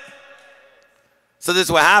love it. So this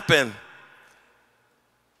is what happened.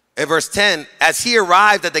 In verse 10, as he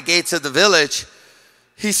arrived at the gates of the village,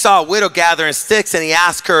 he saw a widow gathering sticks, and he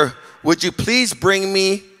asked her, would you please bring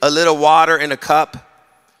me a little water in a cup?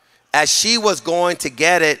 As she was going to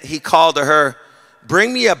get it, he called to her,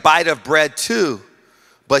 bring me a bite of bread too.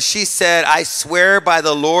 But she said, I swear by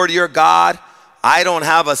the Lord your God, I don't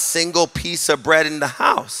have a single piece of bread in the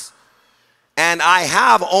house, and I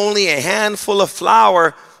have only a handful of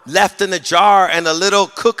flour left in the jar and a little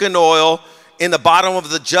cooking oil in the bottom of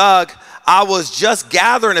the jug. I was just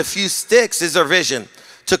gathering a few sticks, is her vision,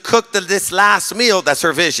 to cook this last meal. That's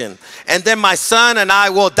her vision. And then my son and I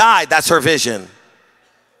will die. That's her vision.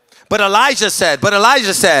 But Elijah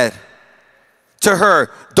said to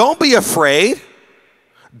her, don't be afraid.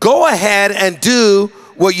 Go ahead and do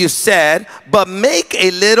what you said, but make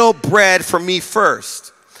a little bread for me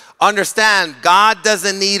first. Understand, God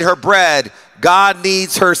doesn't need her bread. God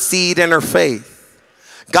needs her seed and her faith.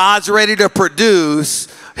 God's ready to produce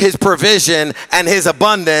his provision and his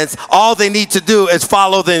abundance. All they need to do is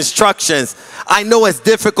follow the instructions. I know it's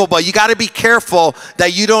difficult, but you got to be careful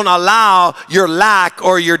that you don't allow your lack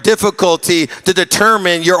or your difficulty to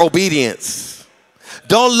determine your obedience.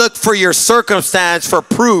 Don't look for your circumstance for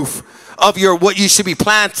proof of what you should be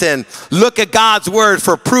planting. Look at God's word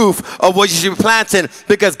for proof of what you should be planting,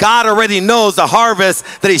 because God already knows the harvest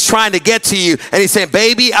that he's trying to get to you. And he's saying,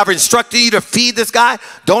 baby, I've instructed you to feed this guy.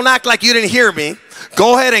 Don't act like you didn't hear me.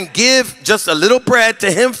 Go ahead and give just a little bread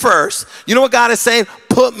to him first. You know what God is saying?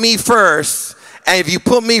 Put me first. And if you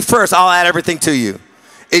put me first, I'll add everything to you.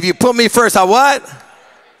 If you put me first, I'll what?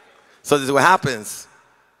 So this is what happens.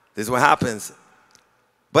 This is what happens.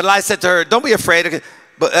 But Elijah said to her, don't be afraid.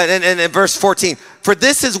 But and in verse 14, for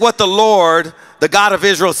this is what the Lord, the God of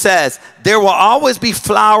Israel, says, there will always be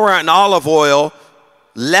flour and olive oil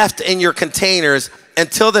left in your containers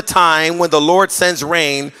until the time when the Lord sends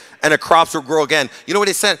rain and the crops will grow again. You know what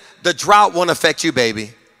he said? The drought won't affect you,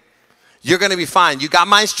 baby. You're going to be fine. You got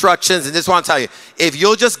my instructions, and this is what I'll tell you. If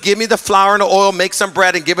you'll just give me the flour and the oil, make some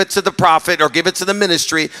bread, and give it to the prophet or give it to the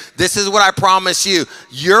ministry, this is what I promise you.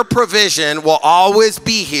 Your provision will always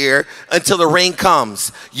be here until the rain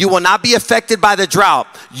comes. You will not be affected by the drought.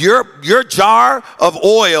 Your jar of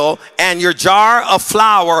oil and your jar of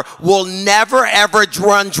flour will never, ever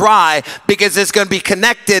run dry, because it's going to be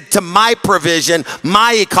connected to my provision,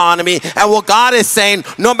 my economy. And what God is saying,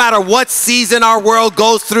 no matter what season our world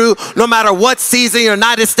goes through, no matter what season the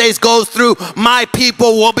United States goes through, my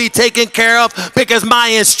people will be taken care of, because my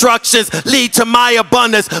instructions lead to my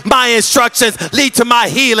abundance. My instructions lead to my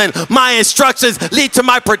healing. My instructions lead to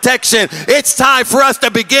my protection. It's time for us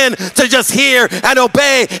to begin to just hear and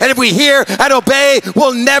obey. And if we hear and obey,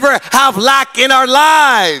 we'll never have lack in our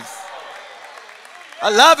lives. I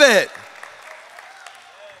love it.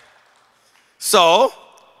 So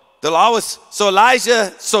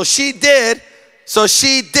she did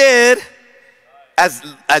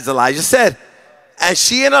as Elijah said. And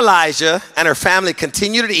she and Elijah and her family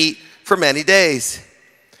continued to eat for many days.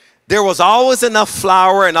 There was always enough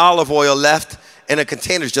flour and olive oil left in the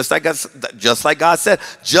containers, just like God said,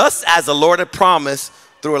 just as the Lord had promised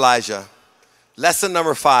through Elijah. Lesson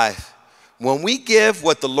number 5. When we give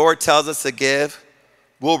what the Lord tells us to give,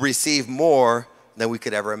 we'll receive more than we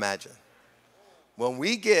could ever imagine. When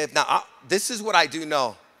we give, now this is what I do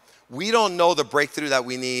know. We don't know the breakthrough that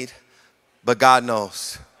we need, but God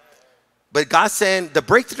knows. But God's saying the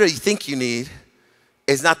breakthrough that you think you need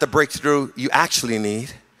is not the breakthrough you actually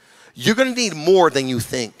need. You're going to need more than you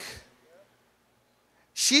think.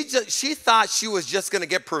 She thought she was just going to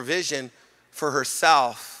get provision for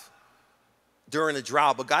herself during the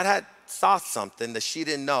drought, but God had saw something that she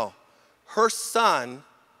didn't know. Her son,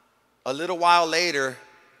 a little while later,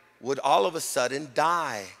 would all of a sudden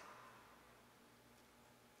die.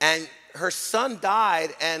 And her son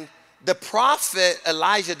died, and the prophet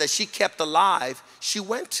Elijah that she kept alive, she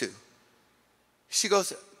went to. She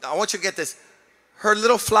goes, I want you to get this. Her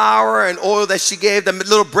little flour and oil that she gave, the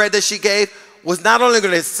little bread that she gave, was not only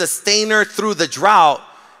going to sustain her through the drought,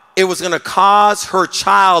 it was going to cause her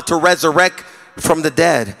child to resurrect from the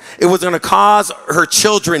dead. It was going to cause her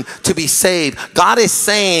children to be saved. God is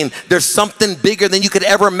saying there's something bigger than you could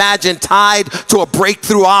ever imagine tied to a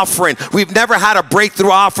breakthrough offering. We've never had a breakthrough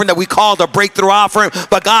offering that we called a breakthrough offering,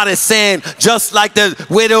 but God is saying, just like the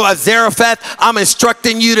widow of Zarephath, I'm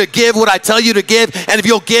instructing you to give what I tell you to give, and if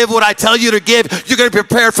you'll give what I tell you to give, you're going to be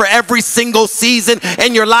prepared for every single season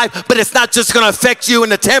in your life. But it's not just going to affect you in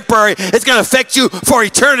the temporary, it's going to affect you for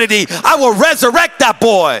eternity. I will resurrect that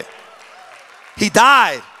boy. He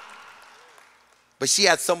died. But she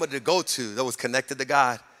had somebody to go to that was connected to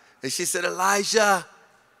God. And she said, Elijah,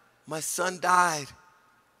 my son died.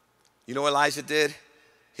 You know what Elijah did?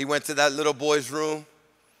 He went to that little boy's room.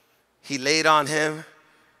 He laid on him,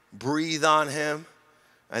 breathed on him.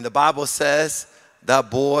 And the Bible says that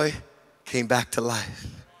boy came back to life.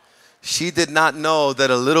 She did not know that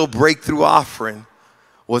a little breakthrough offering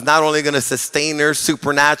was not only going to sustain her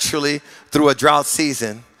supernaturally through a drought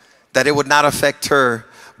season, that it would not affect her,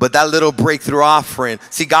 but that little breakthrough offering.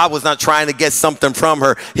 See, God was not trying to get something from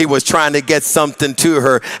her. He was trying to get something to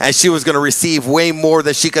her, and she was going to receive way more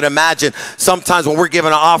than she could imagine. Sometimes when we're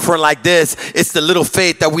given an offering like this, it's the little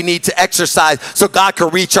faith that we need to exercise so God can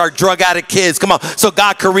reach our drug addict kids. Come on. So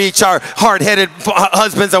God can reach our hard-headed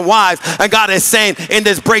husbands and wives. And God is saying, in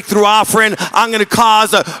this breakthrough offering, I'm going to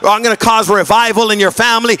cause revival in your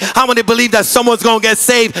family. How many believe that someone's going to get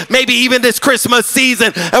saved, maybe even this Christmas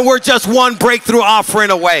season, and we're just one breakthrough offering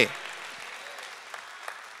away?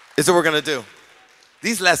 Is what we're going to do.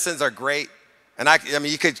 These lessons are great. And I mean,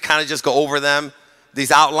 you could kind of just go over them.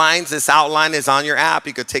 These outlines, this outline is on your app.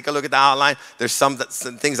 You could take a look at the outline. There's some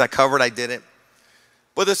things I covered, I didn't.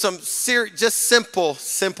 But there's some just simple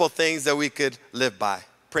things that we could live by.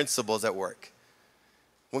 Principles at work.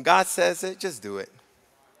 When God says it, just do it.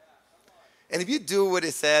 And if you do what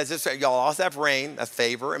it says, y'all also have rain, that's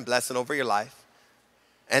favor and blessing over your life.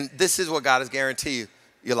 And this is what God has guaranteed you.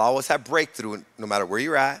 You'll always have breakthrough no matter where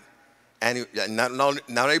you're at. And not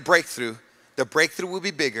only breakthrough, the breakthrough will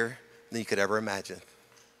be bigger than you could ever imagine.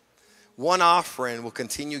 One offering will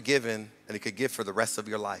continue giving, and it could give for the rest of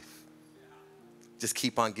your life. Just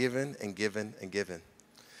keep on giving and giving and giving.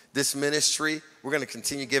 This ministry, we're going to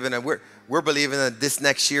continue giving, and we're believing that this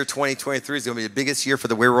next year, 2023, is going to be the biggest year for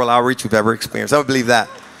the Way World Outreach we've ever experienced. I believe that,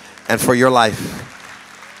 and for your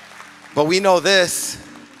life. But we know this,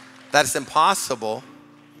 that it's impossible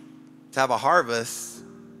to have a harvest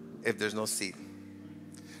if there's no seed.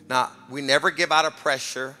 Now, we never give out of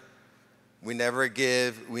pressure. We never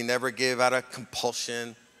give out of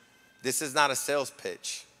compulsion. This is not a sales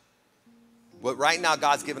pitch. But right now,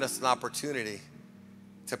 God's given us an opportunity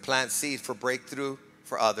to plant seed for breakthrough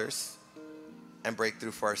for others and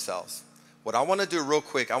breakthrough for ourselves. What I want to do real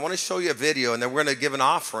quick, I want to show you a video, and then we're going to give an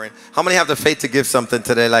offering. How many have the faith to give something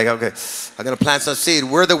today? Like, okay, I'm going to plant some seed.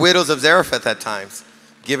 We're the widows of Zarephath at times,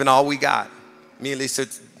 giving all we got. Me and Lisa,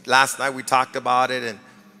 last night we talked about it,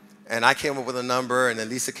 and I came up with a number, and then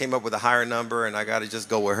Lisa came up with a higher number, and I got to just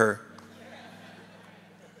go with her.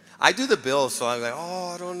 I do the bills, so I'm like,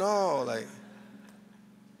 oh, I don't know. Like,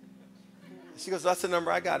 she goes, that's the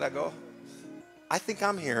number I got. I go, I think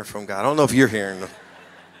I'm hearing from God. I don't know if you're hearing them.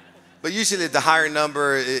 But usually the higher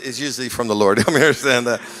number is usually from the Lord. I mean, understand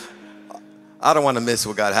that. I don't want to miss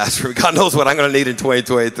what God has for me. God knows what I'm going to need in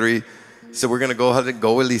 2023. So we're going to go ahead and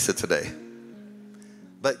go with Lisa today.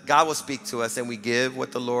 But God will speak to us, and we give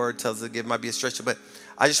what the Lord tells us to give. Might be a stretch, but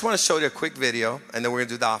I just want to show you a quick video, and then we're going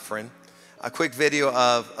to do the offering. A quick video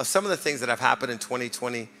of some of the things that have happened in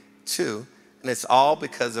 2022, and it's all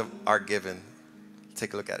because of our giving.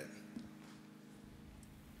 Take a look at it.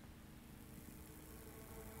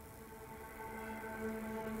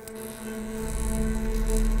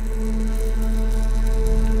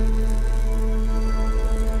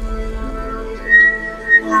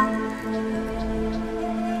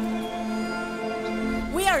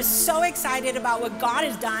 excited about what God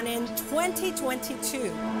has done in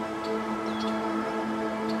 2022.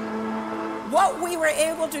 What we were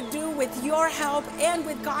able to do with your help and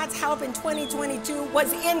with God's help in 2022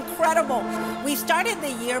 was incredible. We started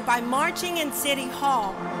the year by marching in City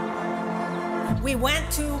Hall. We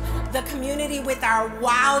went to the community with our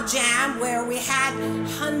Wow Jam, where we had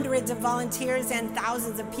hundreds of volunteers and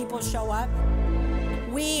thousands of people show up.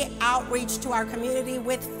 We outreached to our community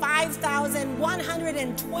with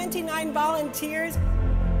 5,129 volunteers.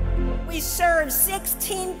 We served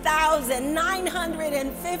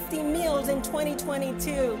 16,950 meals in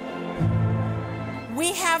 2022.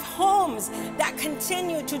 We have homes that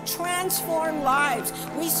continue to transform lives.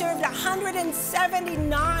 We served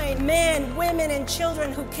 179 men, women, and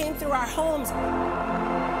children who came through our homes.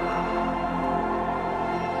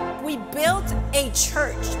 We built a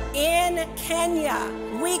church in Kenya,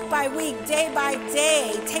 week by week, day by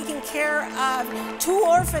day, taking care of 2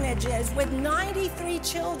 orphanages with 93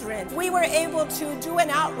 children. We were able to do an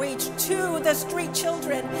outreach to the street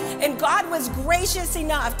children, and God was gracious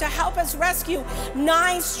enough to help us rescue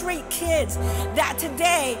 9 street kids that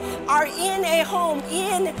today are in a home,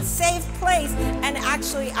 in a safe place, and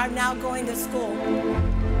actually are now going to school.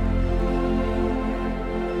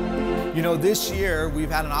 You know, this year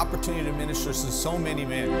we've had an opportunity to minister to so many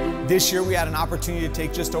men. This year we had an opportunity to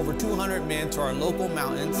take just over 200 men to our local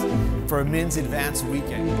mountains for a men's advanced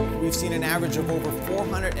weekend. We've seen an average of over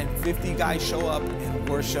 450 guys show up and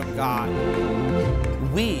worship God.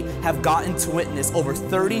 We have gotten to witness over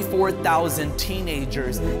 34,000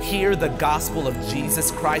 teenagers hear the gospel of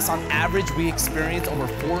Jesus Christ. On average, we experience over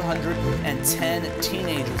 410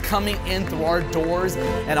 teenagers coming in through our doors.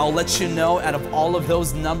 And I'll let you know, out of all of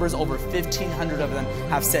those numbers, over 1,500 of them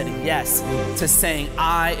have said yes to saying,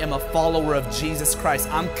 I am a follower of Jesus Christ.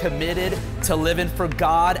 I'm committed to living for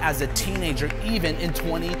God as a teenager, even in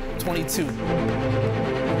 2022.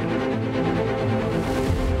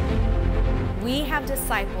 We have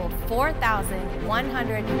discipled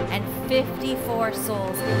 4,154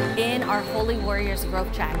 souls in our Holy Warriors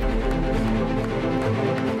Growth Track.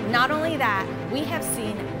 Not only that, we have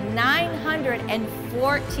seen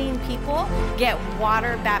 914 people get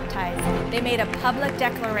water baptized. They made a public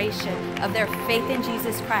declaration of their faith in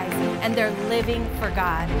Jesus Christ, and they're living for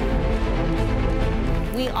God.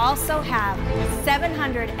 We also have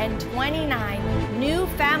 729 new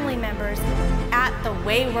family members at the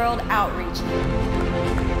Way World Outreach.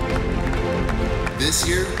 This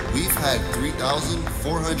year, we've had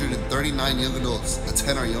 3,439 young adults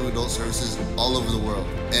attend our young adult services all over the world.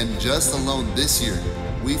 And just alone this year,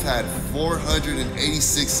 we've had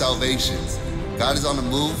 486 salvations. God is on the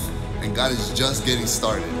move, and God is just getting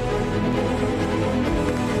started.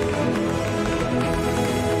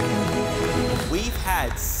 We've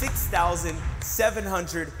had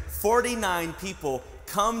 6,749 people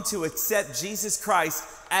come to accept Jesus Christ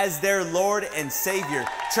as their Lord and Savior.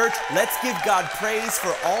 Church, let's give God praise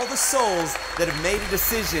for all the souls that have made a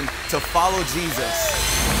decision to follow Jesus.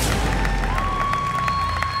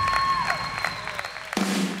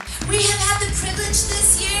 We have had the privilege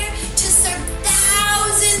this year to serve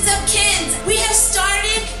thousands of kids. We have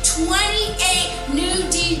started 28 new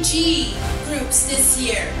DG groups this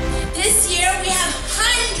year. This year we have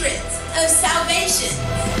hundreds of salvations.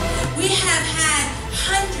 We have had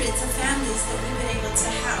hundreds of families that we've been able to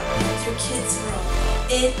help through Kids Room.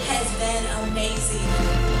 It has been amazing.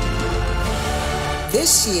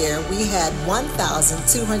 This year, we had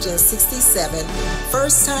 1,267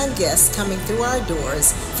 first-time guests coming through our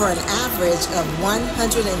doors for an average of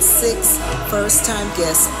 106 first-time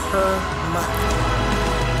guests per month.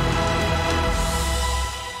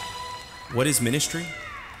 What is ministry?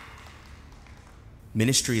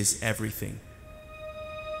 Ministry is everything.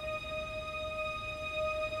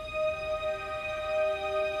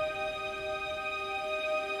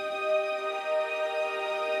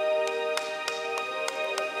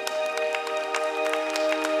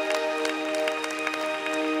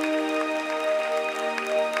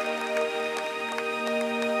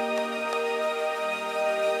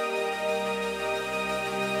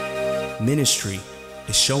 Ministry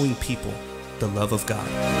is showing people the love of God.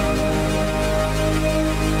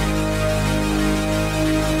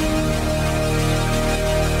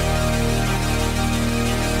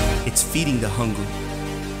 It's feeding the hungry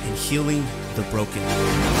and healing the broken.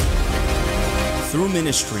 Through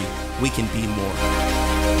ministry, we can be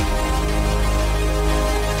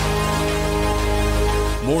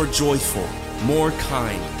more joyful, more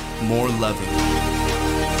kind, more loving.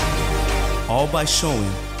 All by showing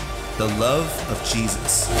the love of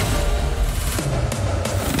Jesus.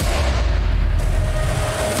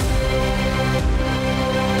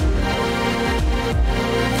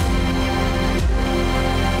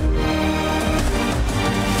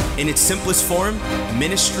 In its simplest form,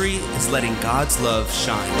 ministry is letting God's love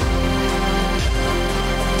shine.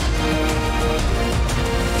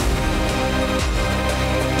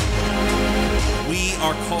 We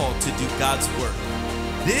are called to do God's work.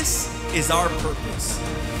 This is our purpose,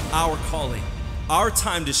 our calling, our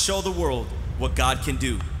time to show the world what God can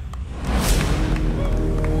do.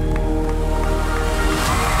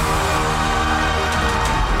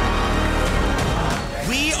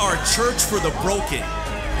 We are a church for the broken.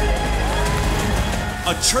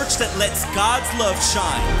 A church that lets God's love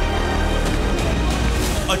shine.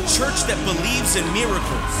 A church that believes in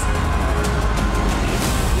miracles.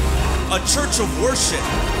 A church of worship.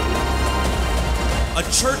 A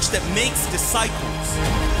church that makes disciples.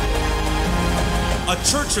 A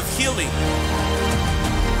church of healing.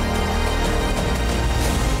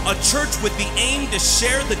 A church with the aim to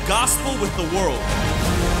share the gospel with the world.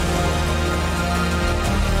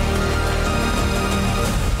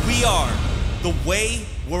 We are the Way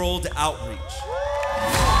World Outreach.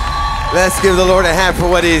 Let's give the Lord a hand for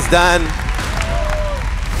what he's done.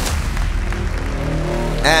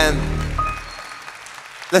 And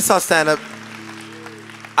let's all stand up.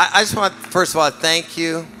 I just want, first of all, thank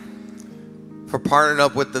you for partnering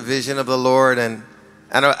up with the vision of the Lord. And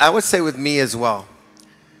I would say with me as well.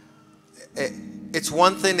 It's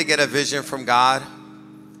one thing to get a vision from God,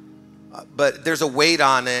 but there's a weight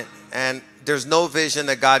on it. And there's no vision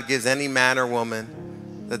that God gives any man or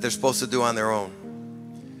woman that they're supposed to do on their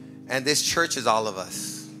own. And this church is all of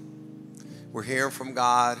us. We're hearing from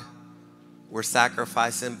God. We're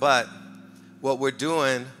sacrificing. But what we're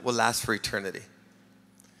doing will last for eternity.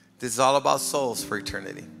 This is all about souls for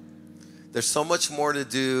eternity. There's so much more to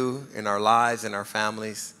do in our lives and our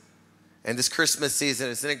families. And this Christmas season,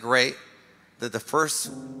 isn't it great that the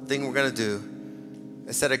first thing we're going to do,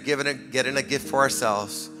 instead of getting a gift for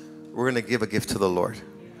ourselves, we're going to give a gift to the Lord.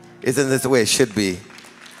 Isn't this the way it should be?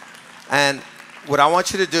 And what I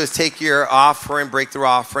want you to do is take your offering, breakthrough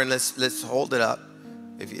offering. Let's hold it up.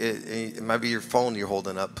 It might be your phone you're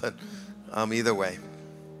holding up, but either way.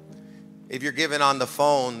 If you're giving on the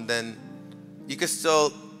phone, then you can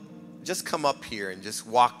still just come up here and just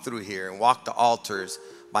walk through here and walk the altars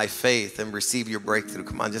by faith and receive your breakthrough.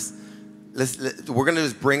 Come on, just we're gonna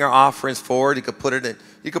just bring our offerings forward. You could put it in.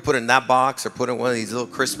 You could put it in that box or put it in one of these little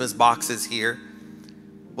Christmas boxes here.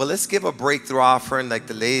 Well, let's give a breakthrough offering like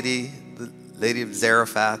the lady of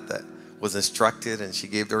Zarephath that was instructed, and she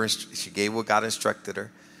gave what God instructed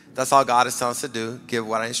her. That's all God is telling us to do. Give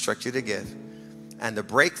what I instruct you to give. And the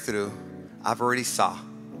breakthrough, I've already saw,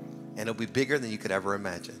 and it'll be bigger than you could ever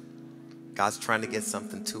imagine. God's trying to get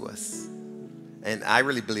something to us, and I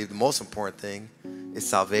really believe the most important thing is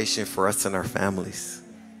salvation for us and our families.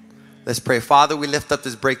 Let's pray. Father, we lift up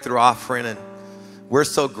this breakthrough offering, and we're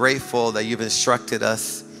so grateful that you've instructed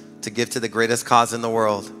us to give to the greatest cause in the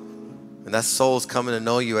world, and that's souls coming to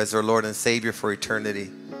know you as their Lord and Savior for eternity.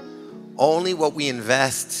 Only what we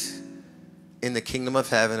invest in the kingdom of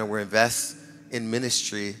heaven, or we invest in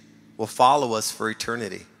ministry, will follow us for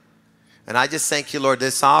eternity. And I just thank you, Lord,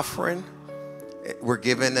 this offering, we're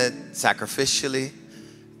giving it sacrificially.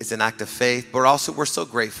 It's an act of faith, but also we're so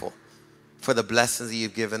grateful for the blessings that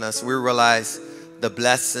you've given us. We realize the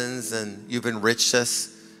blessings, and you've enriched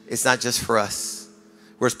us. It's not just for us.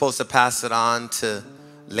 We're supposed to pass it on to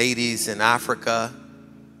ladies in Africa,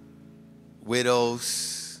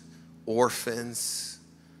 widows, orphans,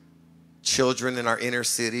 children in our inner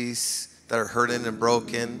cities that are hurting and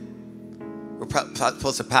broken. We're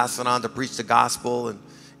supposed to pass it on to preach the gospel in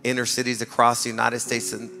inner cities across the United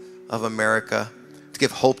States of America, to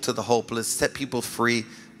give hope to the hopeless, set people free,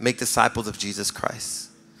 make disciples of Jesus Christ.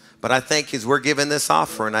 But I thank you as we're giving this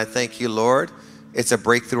offering. I thank you, Lord. It's a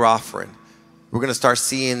breakthrough offering. We're going to start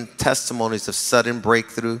seeing testimonies of sudden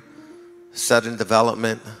breakthrough, sudden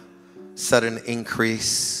development, sudden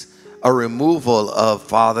increase, a removal of,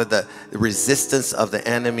 Father, the resistance of the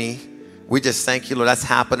enemy. We just thank you, Lord, that's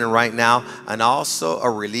happening right now. And also a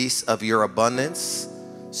release of your abundance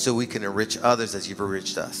so we can enrich others as you've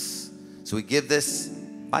enriched us. So we give this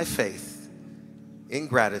by faith, in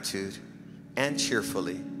gratitude, and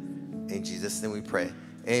cheerfully. In Jesus' name we pray.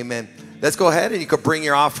 Amen. Let's go ahead, and you can bring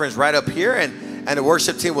your offerings right up here, and the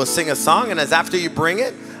worship team will sing a song. And as after you bring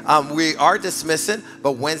it, we are dismissing,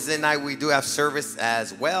 but Wednesday night we do have service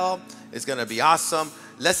as well. It's going to be awesome.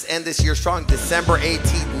 Let's end this year strong. December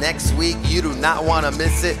 18th next week. You do not want to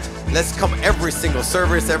miss it. Let's come every single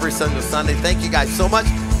service, every single Sunday. Thank you guys so much.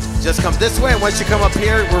 Just come this way, and once you come up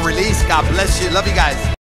here, we're released. God bless you. Love you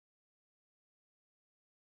guys.